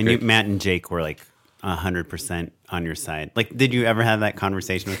 That's and great. Matt and Jake were like 100% on your side. Like, did you ever have that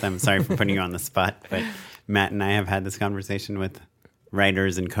conversation with them? Sorry for putting you on the spot, but Matt and I have had this conversation with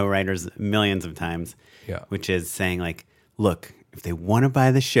writers and co-writers millions of times, which is saying like, look, if they want to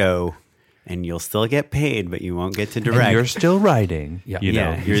buy the show and you'll still get paid, but you won't get to direct. And you're still writing. Yeah.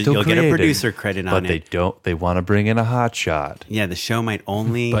 You'll get a producer credit on it. But they want to bring in a hot shot. Yeah, the show might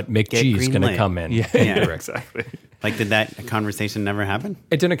only but Mick get G's going to greenlit. come in. Yeah, Exactly. Like, did that conversation never happen?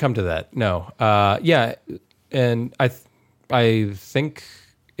 It didn't come to that. No. And I think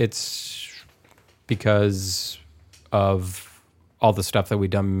it's because of all the stuff that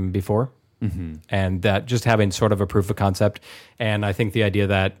we've done before. Mm-hmm. And that just having sort of a proof of concept. And I think the idea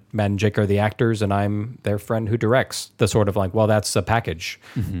that Matt and Jake are the actors and I'm their friend who directs, the sort of like, well, that's a package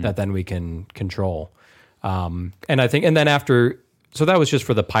that then we can control. And I think, and then after, so that was just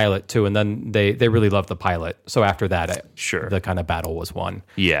for the pilot too. And then they really loved the pilot. So after that, the kind of battle was won.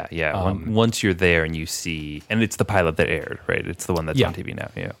 Yeah. Once you're there and you see, and it's the pilot that aired, right? It's the one that's on TV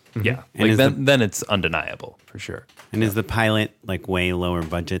now. Yeah. Mm-hmm. Yeah. And like then it's undeniable for sure. And is the pilot like way lower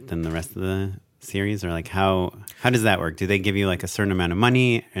budget than the rest of the series, or like how does that work? Do they give you like a certain amount of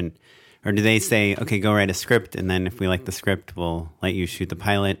money, or do they say, okay, go write a script, and then if we like the script, we'll let you shoot the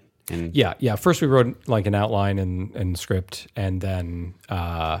pilot? And yeah. First we wrote like an outline and script, and then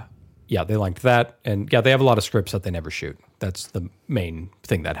they liked that, and they have a lot of scripts that they never shoot. That's the main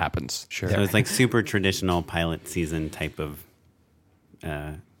thing that happens. Sure. So it's like super traditional pilot season type of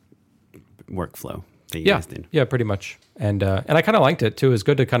workflow that you guys did. Yeah, pretty much. And I kind of liked it too. It was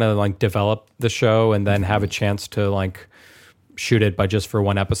good to kind of like develop the show and then have a chance to like shoot it by just for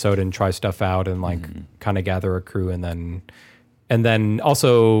one episode and try stuff out and like kind of gather a crew and then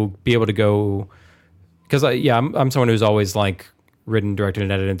also be able to go, because I'm someone who's always like written, directed,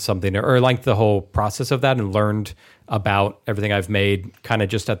 and edited something, or like the whole process of that, and learned about everything I've made kind of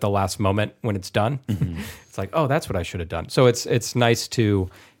just at the last moment when it's done. It's like, oh, that's what I should have done. So it's nice to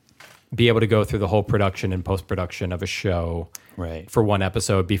be able to go through the whole production and post-production of a show for one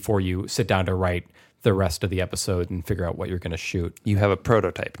episode before you sit down to write the rest of the episode and figure out what you're going to shoot. You have a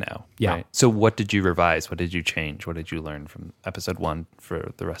prototype now. Yeah. Right? So what did you revise? What did you change? What did you learn from episode 1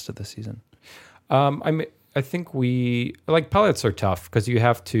 for the rest of the season? I think pilots are tough because you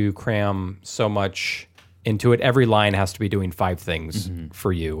have to cram so much into it. Every line has to be doing 5 things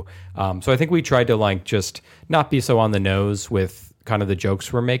for you. So I think we tried to like just not be so on the nose with kind of the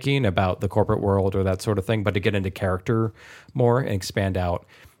jokes we're making about the corporate world or that sort of thing, but to get into character more and expand out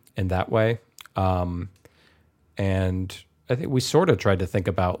in that way. And I think we sort of tried to think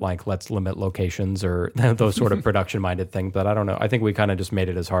about like, let's limit locations or those sort of production minded things, but I don't know. I think we kind of just made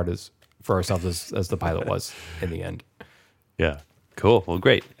it as hard for ourselves as the pilot was in the end. Yeah. Cool. Well,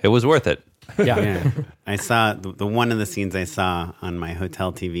 great. It was worth it. Yeah. I saw the one of the scenes I saw on my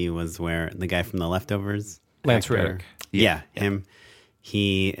hotel TV was where the guy from The Leftovers, Lance actor, Reddick. Yeah, him.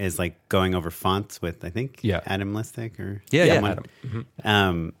 He is like going over fonts with, I think, Adam Listick or someone. Adam.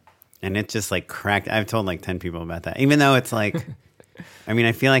 Mm-hmm. And it just like cracked. I've told like 10 people about that. Even though it's like, I mean,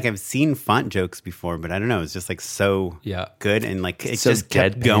 I feel like I've seen font jokes before, but I don't know. It's just like so good. And like it so just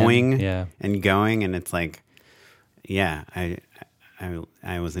kept deadpan. going and going. And it's like,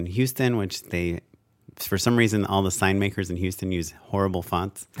 I was in Houston, which for some reason, all the sign makers in Houston use horrible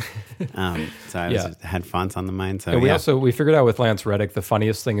fonts. So I had fonts on the mind. So and we figured out with Lance Reddick, the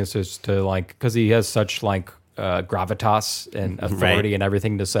funniest thing is just to like, because he has such like gravitas and authority and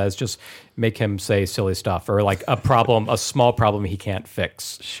everything to says, just make him say silly stuff or like a small problem he can't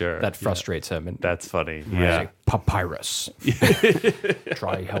fix. Sure. That frustrates him. And that's funny. Like, papyrus.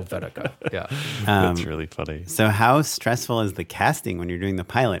 Try Helvetica. Yeah. That's really funny. So how stressful is the casting when you're doing the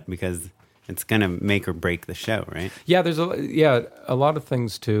pilot? Because it's going to make or break the show, right? Yeah, there's a lot of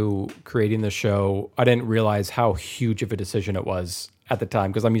things to creating the show. I didn't realize how huge of a decision it was at the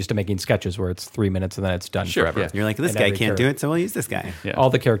time because I'm used to making sketches where it's 3 minutes and then it's done forever. Yeah. You're like, this guy can't do it, so we'll use this guy. Yeah. All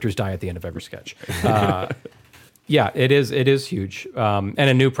the characters die at the end of every sketch. Yeah, it is huge and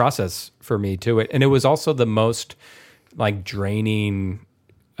a new process for me too. And it was also the most like draining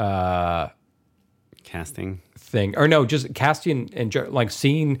casting thing, or no, just casting and like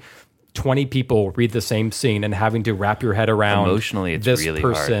seeing 20 people read the same scene and having to wrap your head around emotionally it's this really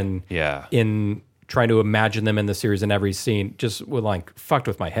person hard. In trying to imagine them in the series in every scene just would like fucked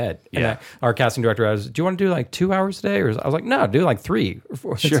with my head. And our casting director was, do you want to do like 2 hours a day? Or I was like, no, do like 3 or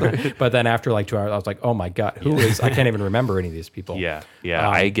 4. Sure. But then after like 2 hours, I was like, oh my God, I can't even remember any of these people. Yeah.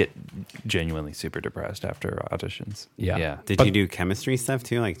 I get genuinely super depressed after auditions. Yeah. Did you do chemistry stuff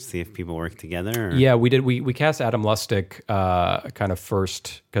too? Like see if people work together? Or? Yeah, we did. We cast Adam Lustick kind of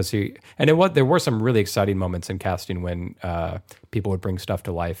first because there were some really exciting moments in casting when people would bring stuff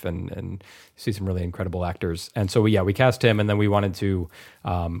to life and see some really incredible actors. And so we cast him, and then we wanted to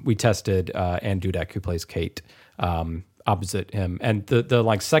we tested Ann Dudek, who plays Kate, opposite him. And the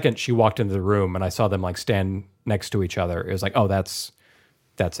like second she walked into the room and I saw them like stand next to each other, it was like, oh, that's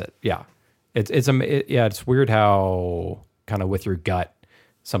it. Yeah, it's weird how kind of with your gut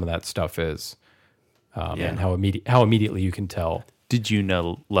some of that stuff is, and how immediately you can tell. Did you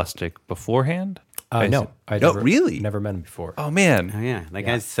know Lustick beforehand? No, I really never met him before. Oh man, that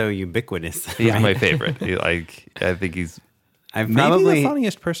guy's so ubiquitous. He's my favorite. I think he's maybe the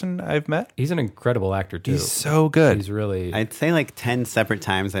funniest person I've met. He's an incredible actor too. He's so good. He's really. I'd say like 10 separate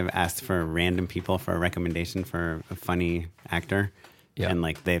times I've asked for random people for a recommendation for a funny actor, and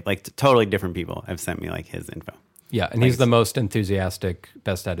like they've like totally different people have sent me like his info. Yeah, and he's the most enthusiastic,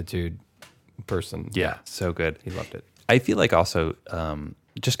 best attitude person. Yeah, so good. He loved it. I feel like also.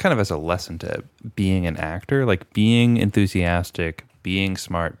 Just kind of as a lesson to being an actor, like being enthusiastic, being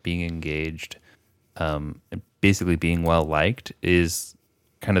smart, being engaged, and basically being well liked is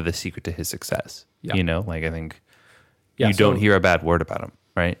kind of the secret to his success. Yeah. You know, like I think you don't hear a bad word about him,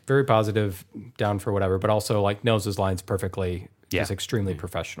 right? Very positive, down for whatever, but also like knows his lines perfectly. He's extremely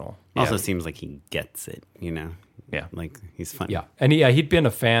professional. Also seems like he gets it, you know? Yeah. Like he's funny. Yeah. And he'd been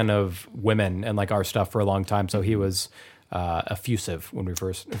a fan of women and like our stuff for a long time. So he was effusive when we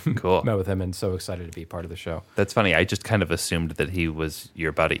first met with him and so excited to be part of the show. That's funny. I just kind of assumed that he was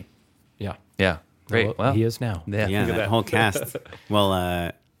your buddy. Yeah. Yeah. Great. Well, he is now. Yeah, that whole cast.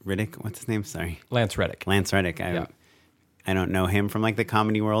 Well, Riddick, what's his name? Sorry. Lance Reddick. I don't know him from like the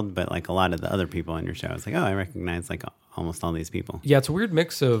comedy world, but like a lot of the other people on your show, it's like, oh, I recognize like almost all these people. Yeah, it's a weird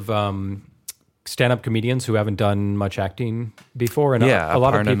mix of stand-up comedians who haven't done much acting before, and a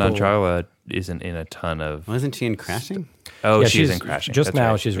lot of people. Nancherla isn't in a ton of. Wasn't she in Crashing? Oh, she's in Crashing. Just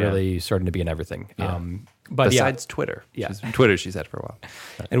now, she's really starting to be in everything. Yeah. But besides Twitter, she's had for a while.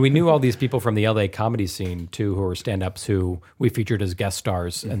 And we knew all these people from the LA comedy scene too, who were stand-ups who we featured as guest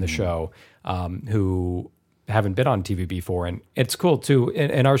stars in the show, who haven't been on TV before, and it's cool too.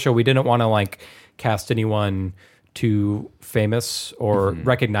 In our show, we didn't want to like cast anyone too famous or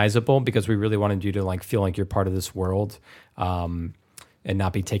recognizable because we really wanted you to like feel like you're part of this world and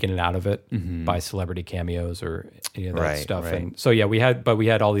not be taken out of it by celebrity cameos or any of that stuff. Right. And so we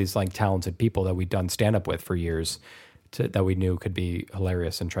had all these like talented people that we'd done stand up with for years that we knew could be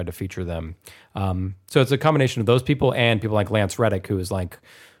hilarious and tried to feature them. So it's a combination of those people and people like Lance Reddick, who is like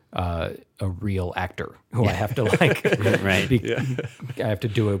a real actor who I have to like, I have to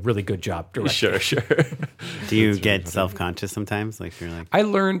do a really good job directing. Sure. Do you get self-conscious sometimes? Like you're like, I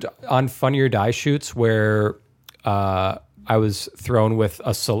learned on Funny or Die shoots where I was thrown with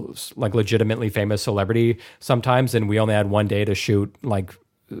a like legitimately famous celebrity sometimes, and we only had one day to shoot like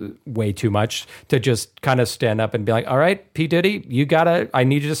way too much, to just kind of stand up and be like, all right, P. Diddy, I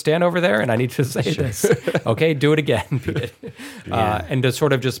need you to stand over there and I need to say this. Okay, do it again, P. Diddy. And to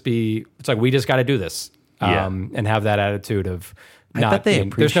sort of just be, it's like, we just got to do this. And have that attitude of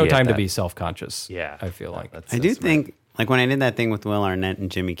there's no time to be self-conscious. Yeah. I feel like. I do think, like when I did that thing with Will Arnett and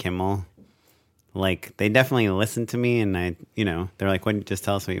Jimmy Kimmel, like they definitely listened to me, and they're like, "What? Just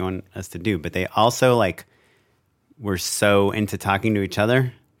tell us what you want us to do." But they also like were so into talking to each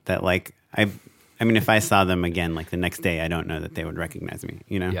other that like I mean, if I saw them again like the next day, I don't know that they would recognize me.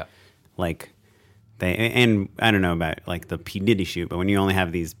 Yeah. Like and I don't know about like the P. Diddy shoot, but when you only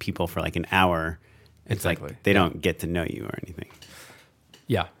have these people for like an hour, it's like they don't get to know you or anything.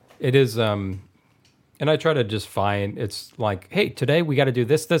 Yeah, it is. And I try to just find, it's like, hey, today we got to do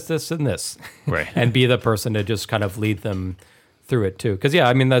this, and this. Right. And be the person to just kind of lead them through it too. Because,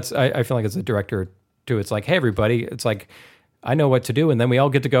 I mean, I feel like as a director too, it's like, hey, everybody, it's like, I know what to do, and then we all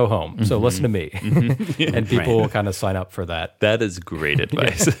get to go home. So listen to me. And people will kind of sign up for that. That is great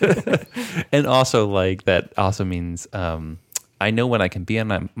advice. And also, like, that also means I know when I can be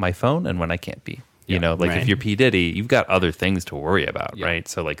on my phone and when I can't be. If you're P. Diddy, you've got other things to worry about, right?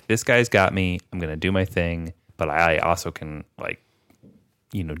 So, like, this guy's got me. I'm going to do my thing, but I also can, like,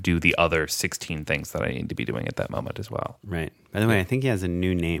 do the other 16 things that I need to be doing at that moment as well. Right. By the way, I think he has a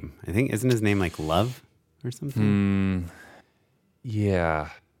new name. Isn't his name, like, Love or something?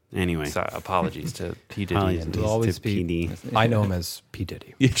 Yeah. Anyway. So, apologies to P. Diddy. Apologies It'll always to be, PD. I know him as P.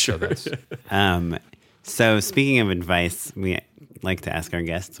 Diddy. Yeah, sure. So speaking of advice, we like to ask our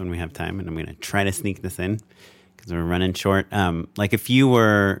guests when we have time, and I'm going to try to sneak this in because we're running short. Like if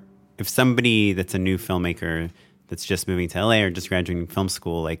somebody that's a new filmmaker that's just moving to LA or just graduating film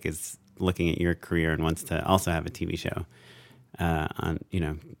school, like is looking at your career and wants to also have a TV show on,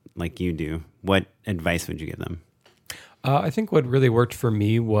 like you do, what advice would you give them? I think what really worked for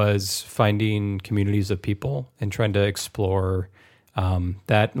me was finding communities of people and trying to explore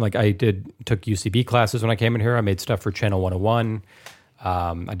that. Like I took UCB classes when I came in here. I made stuff for Channel 101.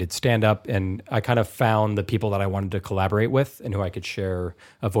 I did stand-up, and I kind of found the people that I wanted to collaborate with and who I could share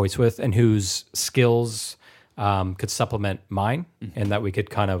a voice with and whose skills could supplement mine, and that we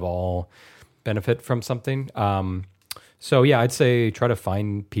could kind of all benefit from something. So yeah, I'd say try to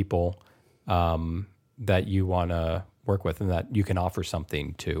find people that you want to work with and that you can offer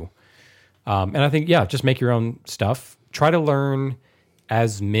something to. And I think, just make your own stuff. Try to learn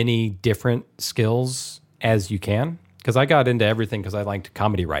as many different skills as you can. Because I got into everything because I liked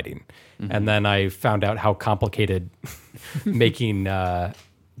comedy writing. And then I found out how complicated making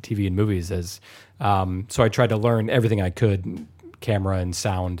TV and movies is. So I tried to learn everything I could, camera and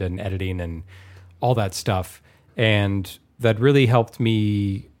sound and editing and all that stuff. And that really helped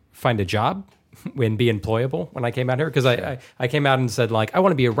me find a job and be employable when I came out here. Because I came out and said, like, I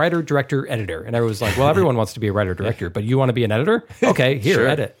want to be a writer, director, editor. And everyone was like, well, everyone wants to be a writer, director, but you want to be an editor? Okay, here,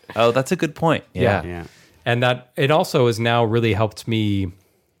 edit. Oh, that's a good point. Yeah. And that it also has now really helped me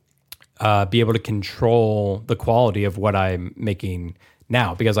be able to control the quality of what I'm making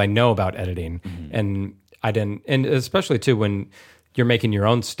now, because I know about editing. And and especially too, when you're making your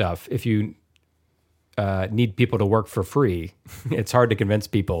own stuff, if you need people to work for free, it's hard to convince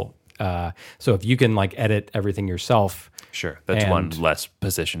people. So if you can like edit everything yourself, sure, that's one less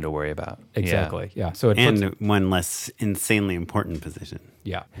position to worry about. Exactly. Yeah. So one less insanely important position.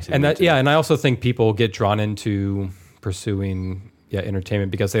 Yeah. And and I also think people get drawn into pursuing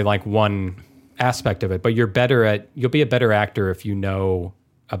entertainment because they like one aspect of it, but you'll be a better actor if you know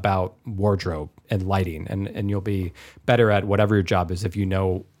about wardrobe and lighting, and you'll be better at whatever your job is if you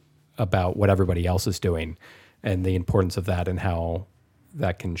know about what everybody else is doing and the importance of that and how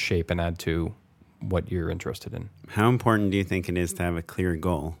that can shape and add to what you're interested in. How important do you think it is to have a clear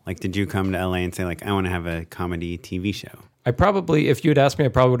goal? Like, did you come to LA and say, like, I want to have a comedy TV show? I probably, if you had asked me, I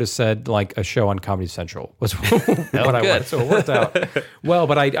probably would have said, like, a show on Comedy Central was what I wanted. So it worked out well.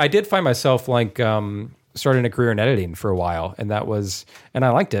 But I did find myself, like, starting a career in editing for a while. And I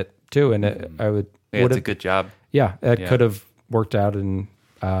liked it, too. And it's a good job. Yeah, it could have worked out. And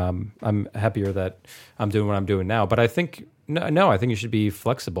I'm happier that I'm doing what I'm doing now. But I think... No, I think you should be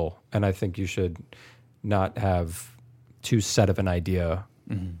flexible, and I think you should not have too set of an idea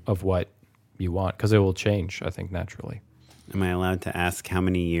of what you want, because it will change, I think, naturally. Am I allowed to ask how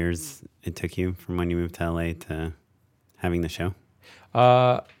many years it took you from when you moved to LA to having the show?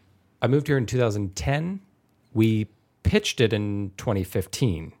 I moved here in 2010. We pitched it in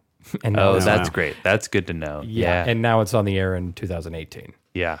 2015. And that's great. That's good to know. Yeah. And now it's on the air in 2018.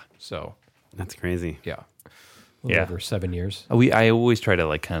 Yeah. So that's crazy. Yeah. Over 7 years. I always try to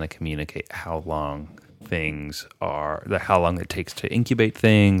like kind of communicate how long things are, how long it takes to incubate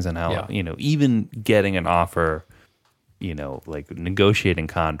things, and how, even getting an offer, like negotiating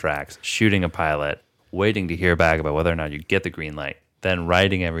contracts, shooting a pilot, waiting to hear back about whether or not you get the green light, then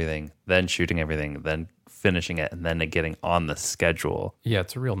writing everything, then shooting everything, then finishing it, and then getting on the schedule. Yeah,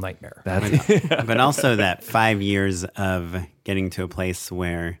 it's a real nightmare. But also that 5 years of getting to a place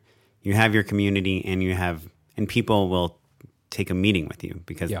where you have your community and people will take a meeting with you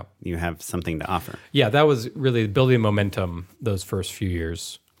because you have something to offer. Yeah, that was really building momentum. Those first few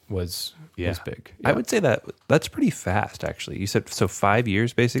years was big. I would say that's pretty fast, actually. You said, so 5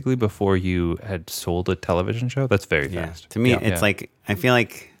 years basically before you had sold a television show? That's very fast. To me, it's like, I feel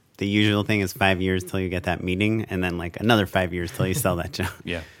like the usual thing is 5 years till you get that meeting, and then like another 5 years till you sell that show.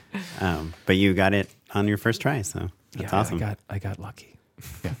 Yeah. But you got it on your first try, so that's awesome. I got lucky.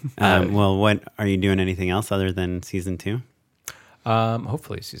 Yeah. Well, what are you doing? Anything else other than season 2?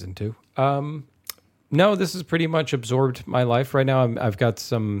 Hopefully season 2. No, this has pretty much absorbed my life right now. I've got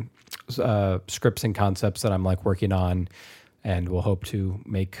some scripts and concepts that I'm like working on, and we'll hope to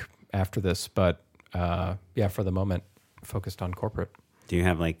make after this. But for the moment, focused on corporate. Do you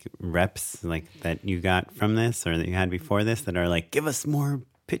have like reps like that you got from this or that you had before this that are like, give us more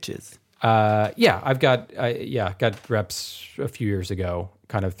pitches? I've got reps a few years ago,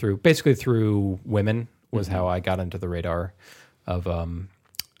 kind of through women was how I got into the radar of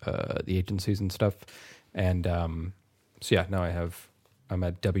the agencies and stuff. And now I'm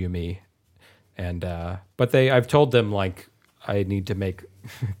at WME, and but I've told them like I need to make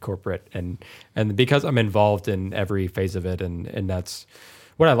corporate, and because I'm involved in every phase of it, and that's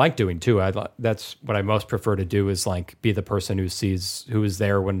what I like doing too. That's what I most prefer to do, is like be the person who is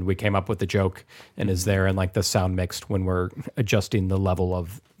there when we came up with the joke, and is there and like the sound mixed when we're adjusting the level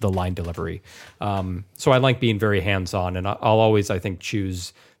of the line delivery. So I like being very hands-on, and I'll always, I think,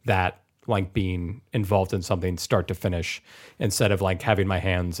 choose that, like being involved in something start to finish, instead of like having my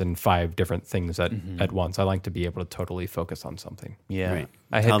hands in 5 different things at once. I like to be able to totally focus on something. Yeah. Right.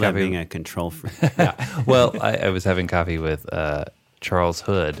 I had that being a control freak. Well, I was having coffee with Charles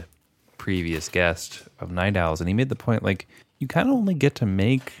Hood, previous guest of Night Owls, and he made the point, like, you kind of only get to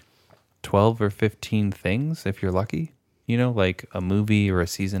make 12 or 15 things if you're lucky. Like a movie or a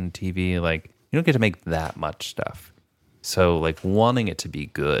season of TV, like you don't get to make that much stuff. So like wanting it to be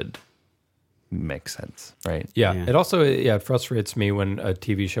good makes sense, right? Yeah. It also it frustrates me when a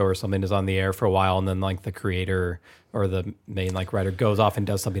TV show or something is on the air for a while, and then like the creator or the main like writer goes off and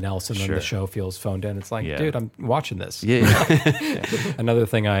does something else, and then the show feels phoned in. It's like, dude, I'm watching this. Another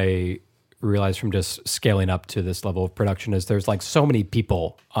thing I realized from just scaling up to this level of production is there's like so many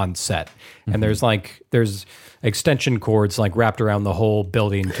people on set, and there's extension cords like wrapped around the whole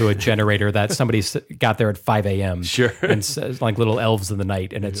building to a generator that somebody got there at 5 a.m. Sure. And like little elves in the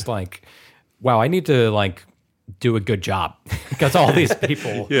night, and it's like, wow, I need to like do a good job because all these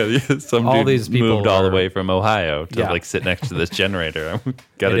people, all these people moved all the way from Ohio to like sit next to this generator.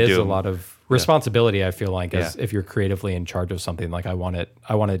 It is a lot of responsibility. I feel like as if you're creatively in charge of something, like I want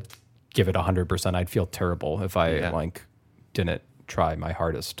to give it 100%. I'd feel terrible if I like didn't try my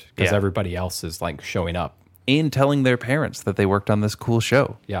hardest, because everybody else is like showing up and telling their parents that they worked on this cool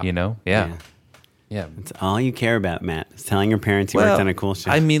show. Yeah, it's all you care about, Matt. Is telling your parents you worked on a cool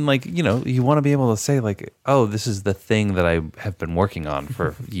show. I mean, like, you want to be able to say, like, oh, this is the thing that I have been working on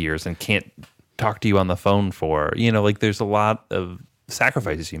for years and can't talk to you on the phone for. Like, there's a lot of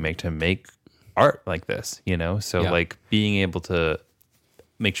sacrifices you make to make art like this, So, like, being able to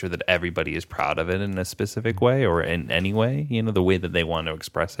make sure that everybody is proud of it in a specific way or in any way, the way that they want to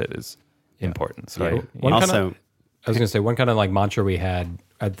express it is important. So, I was going to say, one kind of like mantra we had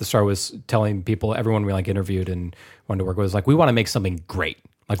at the start was telling people, everyone we like interviewed and wanted to work with, was like, we want to make something great.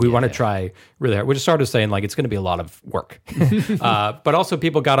 Like we want to try really hard. We just started saying like, it's going to be a lot of work. But also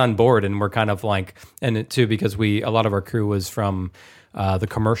people got on board and were kind of like, and it too, because a lot of our crew was from the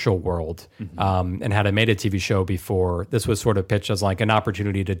commercial world and had made a TV show before. This was sort of pitched as like an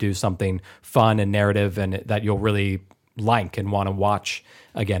opportunity to do something fun and narrative and that you'll really like and want to watch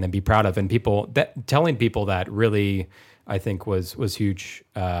again and be proud of. And telling people that really, I think was huge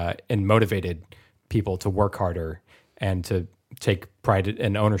and motivated people to work harder and to take pride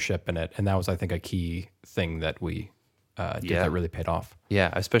and ownership in it. And that was, I think, a key thing that we that really paid off. Yeah,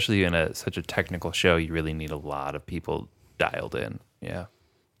 especially in such a technical show, you really need a lot of people dialed in. Yeah.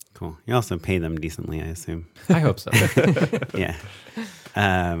 Cool. You also pay them decently, I assume. I hope so. Yeah.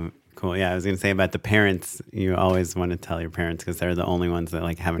 Cool. Yeah, I was going to say about the parents, you always want to tell your parents because they're the only ones that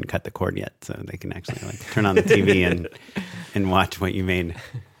like haven't cut the cord yet, so they can actually like turn on the TV and watch what you made.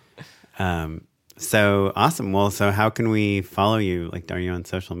 So awesome. Well, so how can we follow you? Like, are you on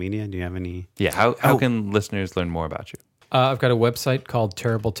social media? Do you have any? Yeah. How can listeners learn more about you? I've got a website called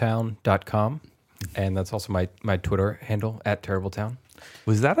terribletown.com, and that's also my Twitter handle @terribletown.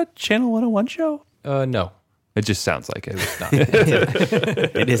 Was that a Channel 101 show? No. It just sounds like it. It's not.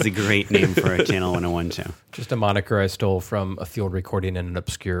 It is a great name for a Channel 101 show. Just a moniker I stole from a field recording in an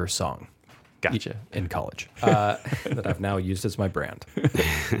obscure song. Gotcha. In college. That I've now used as my brand.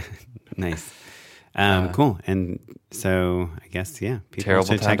 Nice. Cool. And so I guess, yeah, people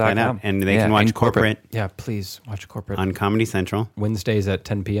should check that out. And they can watch Corporate. Yeah, please watch Corporate. On Comedy Central. Wednesdays at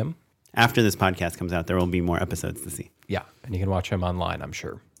 10 p.m. After this podcast comes out, there will be more episodes to see. Yeah, and you can watch them online, I'm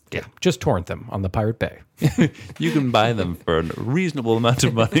sure. Yeah, just torrent them on the Pirate Bay. You can buy them for a reasonable amount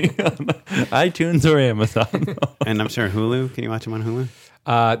of money on iTunes or Amazon. And I'm sure Hulu. Can you watch them on Hulu?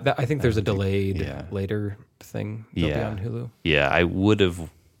 I think there's a delayed later thing. They'll be on Hulu. Yeah, I would have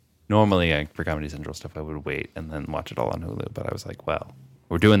normally for Comedy Central stuff. I would wait and then watch it all on Hulu. But I was like, well,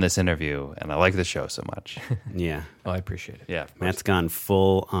 we're doing this interview, and I like the show so much. Yeah, I appreciate it. Yeah, Matt's gone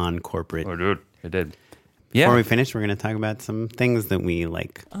full on corporate. Oh, dude, it did. Yeah. Before we finish, we're going to talk about some things that we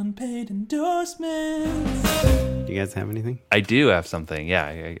like. Unpaid endorsements. Do you guys have anything? I do have something.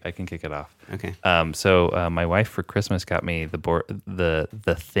 Yeah, I can kick it off. Okay. So my wife for Christmas got me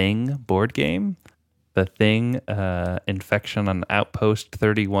the Thing board game. The Thing, Infection on Outpost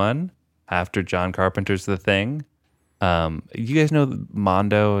 31 after John Carpenter's The Thing. You guys know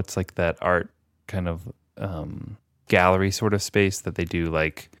Mondo? It's like that art kind of gallery sort of space that they do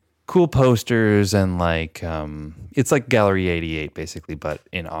like cool posters and like it's like Gallery 88 basically, but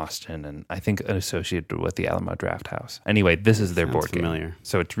in Austin, and I think associated with the Alamo Drafthouse. Anyway, this is their board game,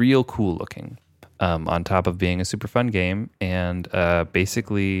 so it's real cool looking. On top of being a super fun game, and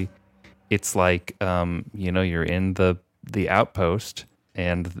basically, it's like you're in the outpost,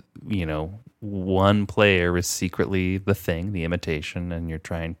 and one player is secretly the Thing, the imitation, and you're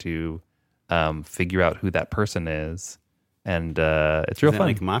trying to figure out who that person is. And it's real fun.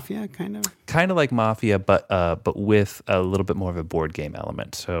 Like Mafia, kind of like Mafia, but with a little bit more of a board game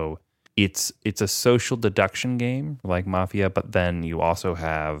element. So it's a social deduction game like Mafia, but then you also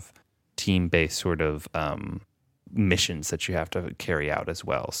have team-based sort of missions that you have to carry out as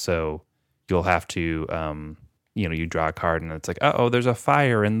well. So you'll have to you draw a card and it's like, oh, there's a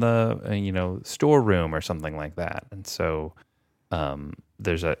fire in the storeroom or something like that, and so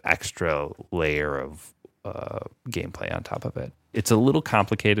there's an extra layer of gameplay on top of it. It's a little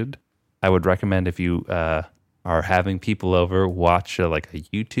complicated. I would recommend if you are having people over, watch a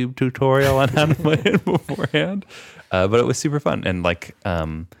YouTube tutorial on how to play it beforehand. But it was super fun and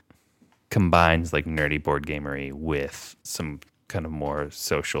combines like nerdy board gamery with some kind of more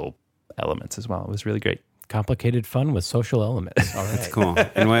social elements as well. It was really great. Complicated fun with social elements. All right. That's cool.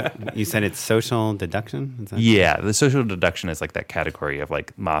 And what you said, it's social deduction? Yeah, the social deduction is like that category of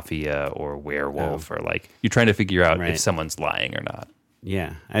like Mafia or Werewolf or like you're trying to figure out if someone's lying or not.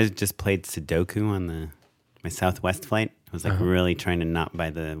 Yeah, I just played Sudoku on my Southwest flight. I was really trying to not buy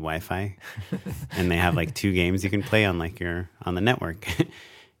the Wi-Fi, and they have like 2 games you can play on on the network.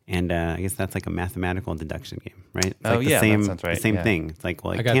 And I guess that's like a mathematical deduction game, right? It's that sounds right. The same thing. It's like,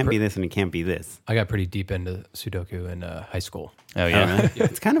 well, it can't be this and it can't be this. I got pretty deep into Sudoku in high school. Oh, yeah. Really?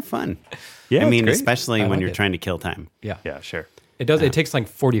 It's kind of fun. Yeah, I mean, especially when you're trying to kill time. Yeah. Yeah, sure. It does. It takes like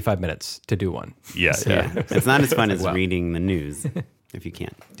 45 minutes to do one. Yeah, yeah. It's not as fun as reading the news if you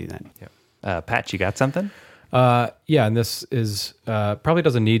can't do that. Yeah. Pat, you got something? Yeah, and this is probably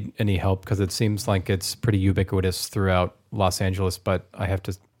doesn't need any help because it seems like it's pretty ubiquitous throughout Los Angeles, but I have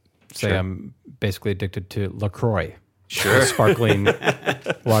to say I'm basically addicted to LaCroix. Sure. Sparkling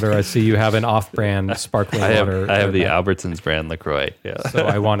water. I see you have an off-brand sparkling water. I have the Albertsons brand LaCroix. Yeah. So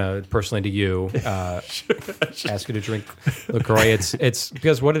I want to personally to you ask you to drink LaCroix. It's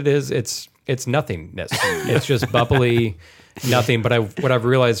because what it is, it's nothingness. It's just bubbly nothing. But what I've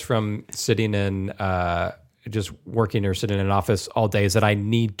realized from sitting in just working or sitting in an office all day is that I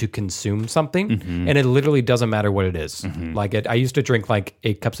need to consume something, and it literally doesn't matter what it is. Like I used to drink like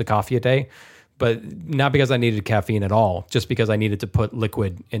 8 cups of coffee a day, but not because I needed caffeine at all, just because I needed to put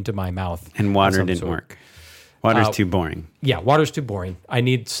liquid into my mouth. And water didn't work. Water's too boring. Yeah, water's too boring. I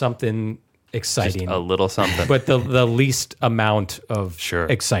need something exciting, Just a little something. but the least amount of Sure.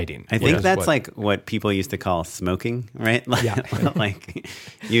 exciting. I think that's like what people used to call smoking, right? Like, Yeah. like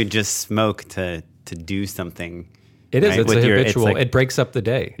you just smoke to do something. It is. right? It's With a your- habitual. like- it breaks up the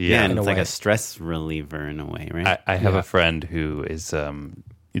day. Yeah, and in it's a like way. a stress reliever in a way, right? I have Yeah. a friend who is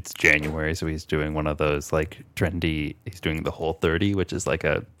it's January, so he's doing one of those like trendy, he's doing the Whole30, which is like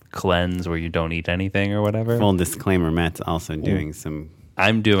a cleanse where you don't eat anything or whatever. Full disclaimer, Matt's also doing some.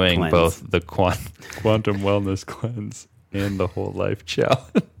 I'm doing Cleanse. both the quantum wellness cleanse and the whole life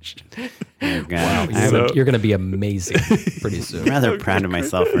challenge. Oh God. You're going to be amazing pretty soon. I'm rather proud of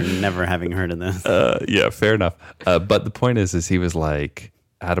myself for never having heard of this. Yeah, fair enough. But the point is he was like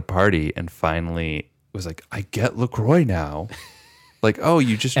at a party and finally was like, I get LaCroix now. Like, oh,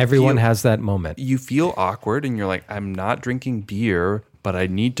 you just Everyone feel- has that moment. You feel awkward and you're like, I'm not drinking beer, but I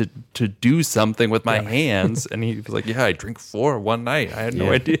need to do something with my hands. And he was like, yeah, I drink 4 one night. I had no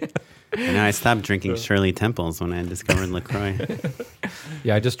Yeah. idea. And I stopped drinking Shirley Temples when I discovered LaCroix.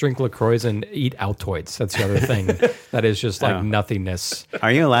 Yeah, I just drink LaCroix and eat Altoids. That's the other thing. That is just like nothingness.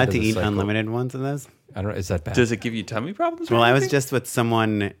 Are you allowed Out to of the eat cycle. unlimited ones of those? I don't know. Is that bad? Does it give you tummy problems? or Well, I was anything? just with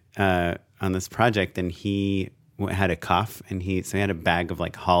someone on this project, and he had a cough, and he had a bag of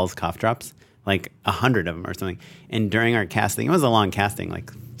like Hall's cough drops, like 100 of them or something. And during our casting, it was a long casting, like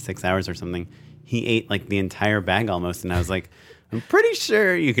 6 hours or something. He ate like the entire bag almost, and I was like, I'm pretty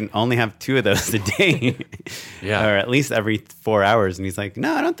sure you can only have 2 of those a day, Yeah. or at least every 4 hours. And he's like,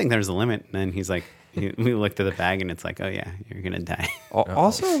 no, I don't think there's a limit. And then he's like, we looked at the bag, and it's like, oh yeah, you're gonna die.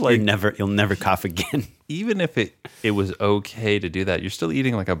 Also, like, You'll never cough again. even if it was okay to do that, you're still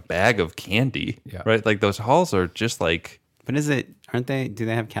eating like a bag of candy, Yeah. right? Like those Halls are just like, But aren't they? Do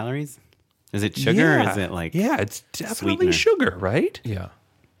they have calories? Is it sugar or is it like it's definitely sweetener? sugar, right? Yeah.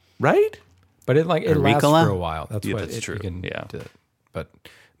 Right? But it lasts Ricola? for a while. That's Yeah, what that's true. You can Yeah. do it. But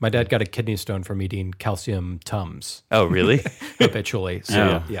my dad got a kidney stone from eating calcium Tums Oh, really? habitually.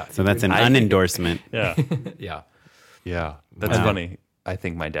 So yeah. So that's an I think- unendorsement. yeah. Yeah. Yeah. That's Wow. funny. I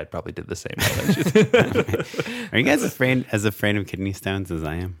think my dad probably did the same. Thing. Are you guys afraid of kidney stones as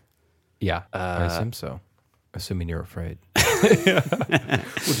I am? Yeah. I assume so. Assuming you're afraid.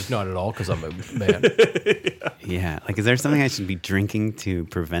 Which is not at all because I'm a man. Yeah. Like, is there something I should be drinking to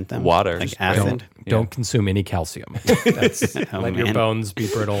prevent them? Water. Like Just acid? Don't consume any calcium. That's, let your man. bones be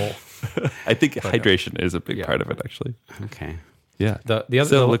brittle. I think hydration is a big part of it, actually. Okay. Yeah. The other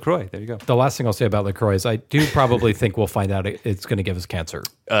So LaCroix, there you go. the last thing I'll say about LaCroix is I do probably think we'll find out it's going to give us cancer.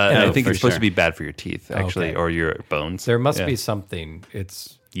 I think for it's supposed sure. to be bad for your teeth, actually, Okay. or your bones. There must Yeah. be something.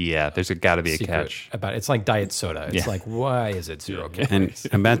 It's Yeah, there's got to be a secret catch. about it. It's like diet soda. It's Yeah. like, why is it 0 And calories?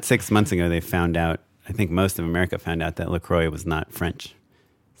 about 6 months ago, they found out, I think most of America found out that LaCroix was not French.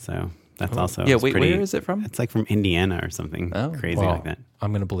 So that's also Yeah, was wait, pretty, where is it from? It's like from Indiana or something Oh. crazy Well, like that.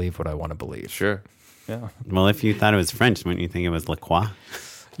 I'm going to believe what I want to believe. Sure. Yeah. Well, if you thought it was French, wouldn't you think it was LaCroix?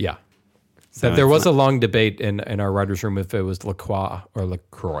 Yeah. So That there it's was not- a long debate in our writer's room if it was LaCroix or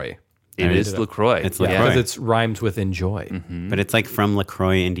LaCroix. It is LaCroix. It's Yeah. LaCroix. Because it's rhymes with enjoy. But it's like from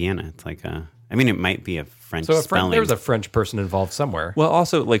LaCroix, Indiana. It's like I mean, it might be a French So spelling. there was a French person involved somewhere. Well,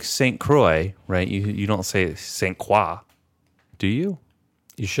 also like Saint Croix, right? You don't say Saint Croix, do you?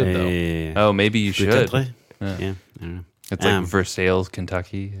 You should, though. Oh, maybe you should. Yeah, I don't know. It's like Versailles,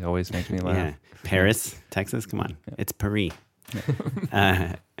 Kentucky. It always makes me laugh. Yeah, Paris, Texas. Come on, it's Paris.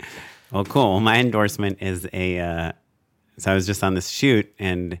 Well, cool. My endorsement is so I was just on this shoot,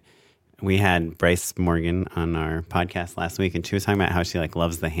 and we had Bryce Morgan on our podcast last week, and she was talking about how she like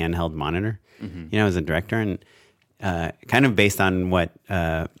loves the handheld monitor, as a director, and kind of based on what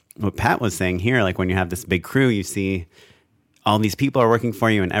Pat was saying here, like when you have this big crew, you see all these people are working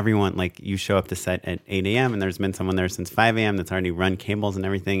for you, and everyone, like, you show up to set at 8 a.m. and there's been someone there since 5 a.m. that's already run cables and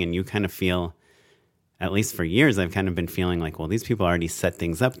everything, and you kind of feel, at least for years, I've kind of been feeling like, well, these people already set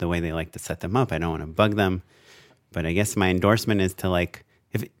things up the way they like to set them up. I don't want to bug them. But I guess my endorsement is to, like,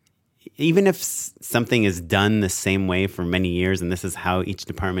 even if something is done the same way for many years and this is how each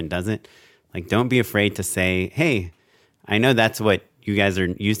department does it, like, don't be afraid to say, hey, I know that's what you guys are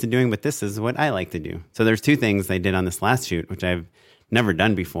used to doing, but this is what I like to do. So there's 2 things I did on this last shoot, which I've never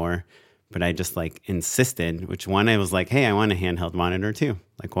done before, but I just like insisted, which one I was like, hey, I want a handheld monitor too.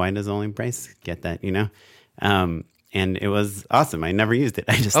 Like, why does only Bryce get that, And it was awesome. I never used it.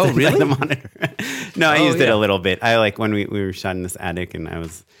 I just did, like, the monitor. No, I used it a little bit. I like when we were shot in this attic, and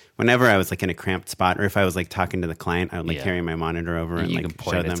whenever I was like in a cramped spot, or if I was like talking to the client, I would like carry my monitor over and You like can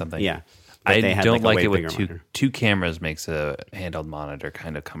point show at them. something. Yeah. I But they had, don't a like way it with bigger two monitor. two cameras makes a handheld monitor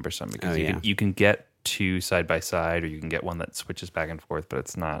kind of cumbersome because Oh, you can get 2 side by side, or you can get one that switches back and forth, but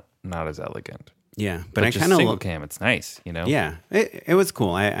it's not as elegant. Yeah, but I kind of single cam. It's nice, you know. Yeah, it was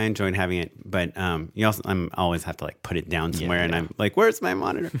cool. I enjoyed having it, but you also I'm always have to like put it down somewhere, and I'm like, where's my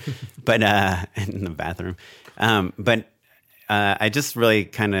monitor? But in the bathroom. But I just really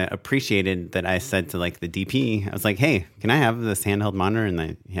kind of appreciated that I said to like the DP, I was like, hey, can I have this handheld monitor?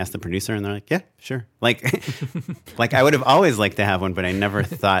 And he asked the producer, and they're like, yeah, sure. Like, like I would have always liked to have one, but I never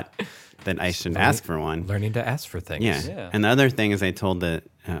thought that I should ask for one. Learning to ask for things. Yeah. And the other thing is I told that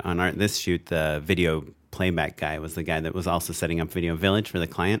on this shoot, the video playback guy was the guy that was also setting up Video Village for the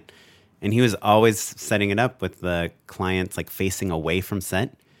client. And he was always setting it up with the clients like facing away from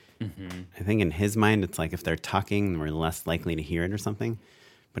set. Mm-hmm. I think in his mind, it's like if they're talking, we're less likely to hear it or something.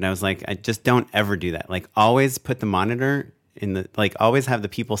 But I was like, I just don't ever do that. Like always put the monitor in the, like always have the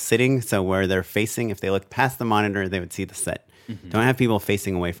people sitting. So where they're facing, if they look past the monitor, they would see the set. Mm-hmm. Don't have people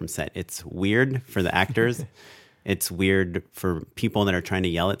facing away from set. It's weird for the actors. It's weird for people that are trying to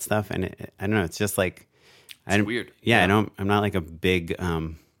yell at stuff. And I don't know. It's just like, it's weird. Yeah, I'm not like a big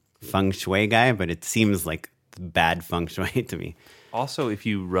feng shui guy, but it seems like bad feng shui to me. Also, if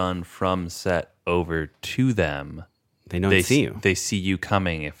you run from set over to them, they don't see you. They see you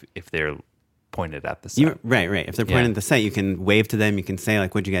coming if they're pointed at the set. Right. If they're pointed at the set, you can wave to them. You can say,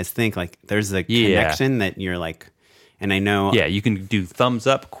 like, what'd you guys think? Like, there's a connection that you're like, and I know. Yeah, you can do thumbs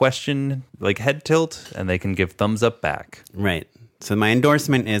up, question, like head tilt, and they can give thumbs up back. Right. So my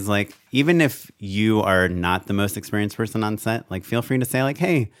endorsement is like, even if you are not the most experienced person on set, like, feel free to say, like,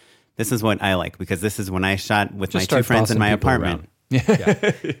 hey, this is what I like, because this is when I shot with my two friends in my apartment.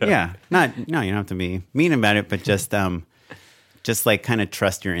 Yeah. No, you don't have to be mean about it, but just like kind of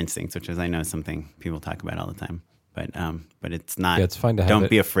trust your instincts, which is I know something people talk about all the time. But it's not. Yeah, it's fine to have don't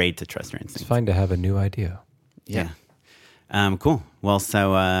be afraid to trust your instincts. It's fine to have a new idea. Yeah. Cool. Well,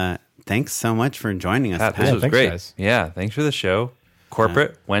 so thanks so much for joining us, Pat. This was great. Guys. Yeah, thanks for the show.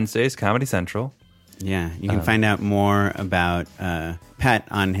 Corporate Wednesdays, Comedy Central. Yeah, you can find out more about Pat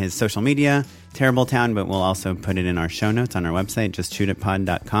on his social media, Terrible Town, but we'll also put it in our show notes on our website,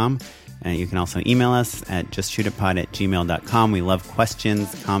 justshootitpod.com. You can also email us at justshootitpod@gmail.com. We love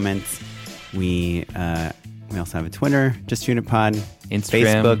questions, comments. We also have a Twitter, Just Shoot It Pod,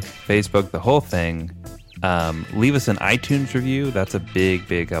 Instagram, Facebook, the whole thing. Leave us an iTunes review. That's a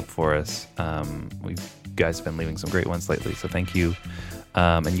big help for us. You guys have been leaving some great ones lately, so thank you.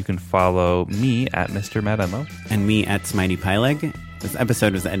 And you can follow me at Mr. Matt Emo. And me at Smitey Pyleg. This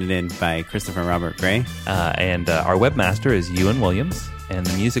episode was edited by Christopher Robert Gray. And our webmaster is Ewan Williams. And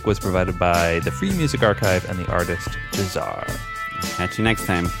the music was provided by the Free Music Archive and the artist Jazar. Catch you next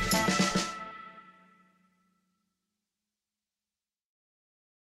time.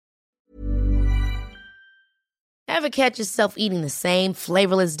 Ever catch yourself eating the same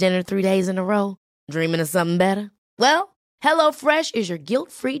flavorless dinner 3 days in a row? Dreaming of something better? Well, HelloFresh is your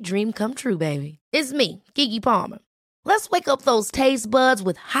guilt-free dream come true, baby. It's me, Keke Palmer. Let's wake up those taste buds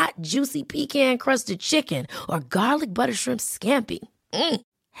with hot, juicy pecan-crusted chicken or garlic butter shrimp scampi.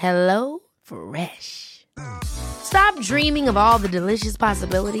 Hello Fresh. Stop dreaming of all the delicious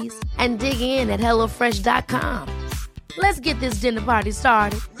possibilities and dig in at HelloFresh.com. Let's get this dinner party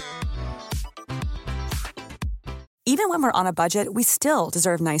started. Even when we're on a budget, we still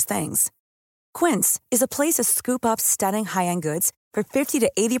deserve nice things. Quince is a place to scoop up stunning high-end goods for 50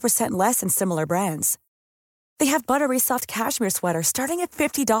 to 80% less than similar brands. They have buttery soft cashmere sweaters starting at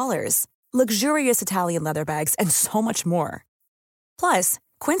 $50, luxurious Italian leather bags, and so much more. Plus,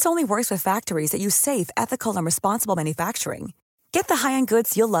 Quince only works with factories that use safe, ethical, and responsible manufacturing. Get the high-end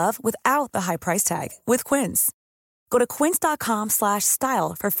goods you'll love without the high price tag with Quince. Go to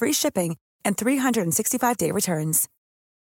quince.com/style for free shipping and 365-day returns.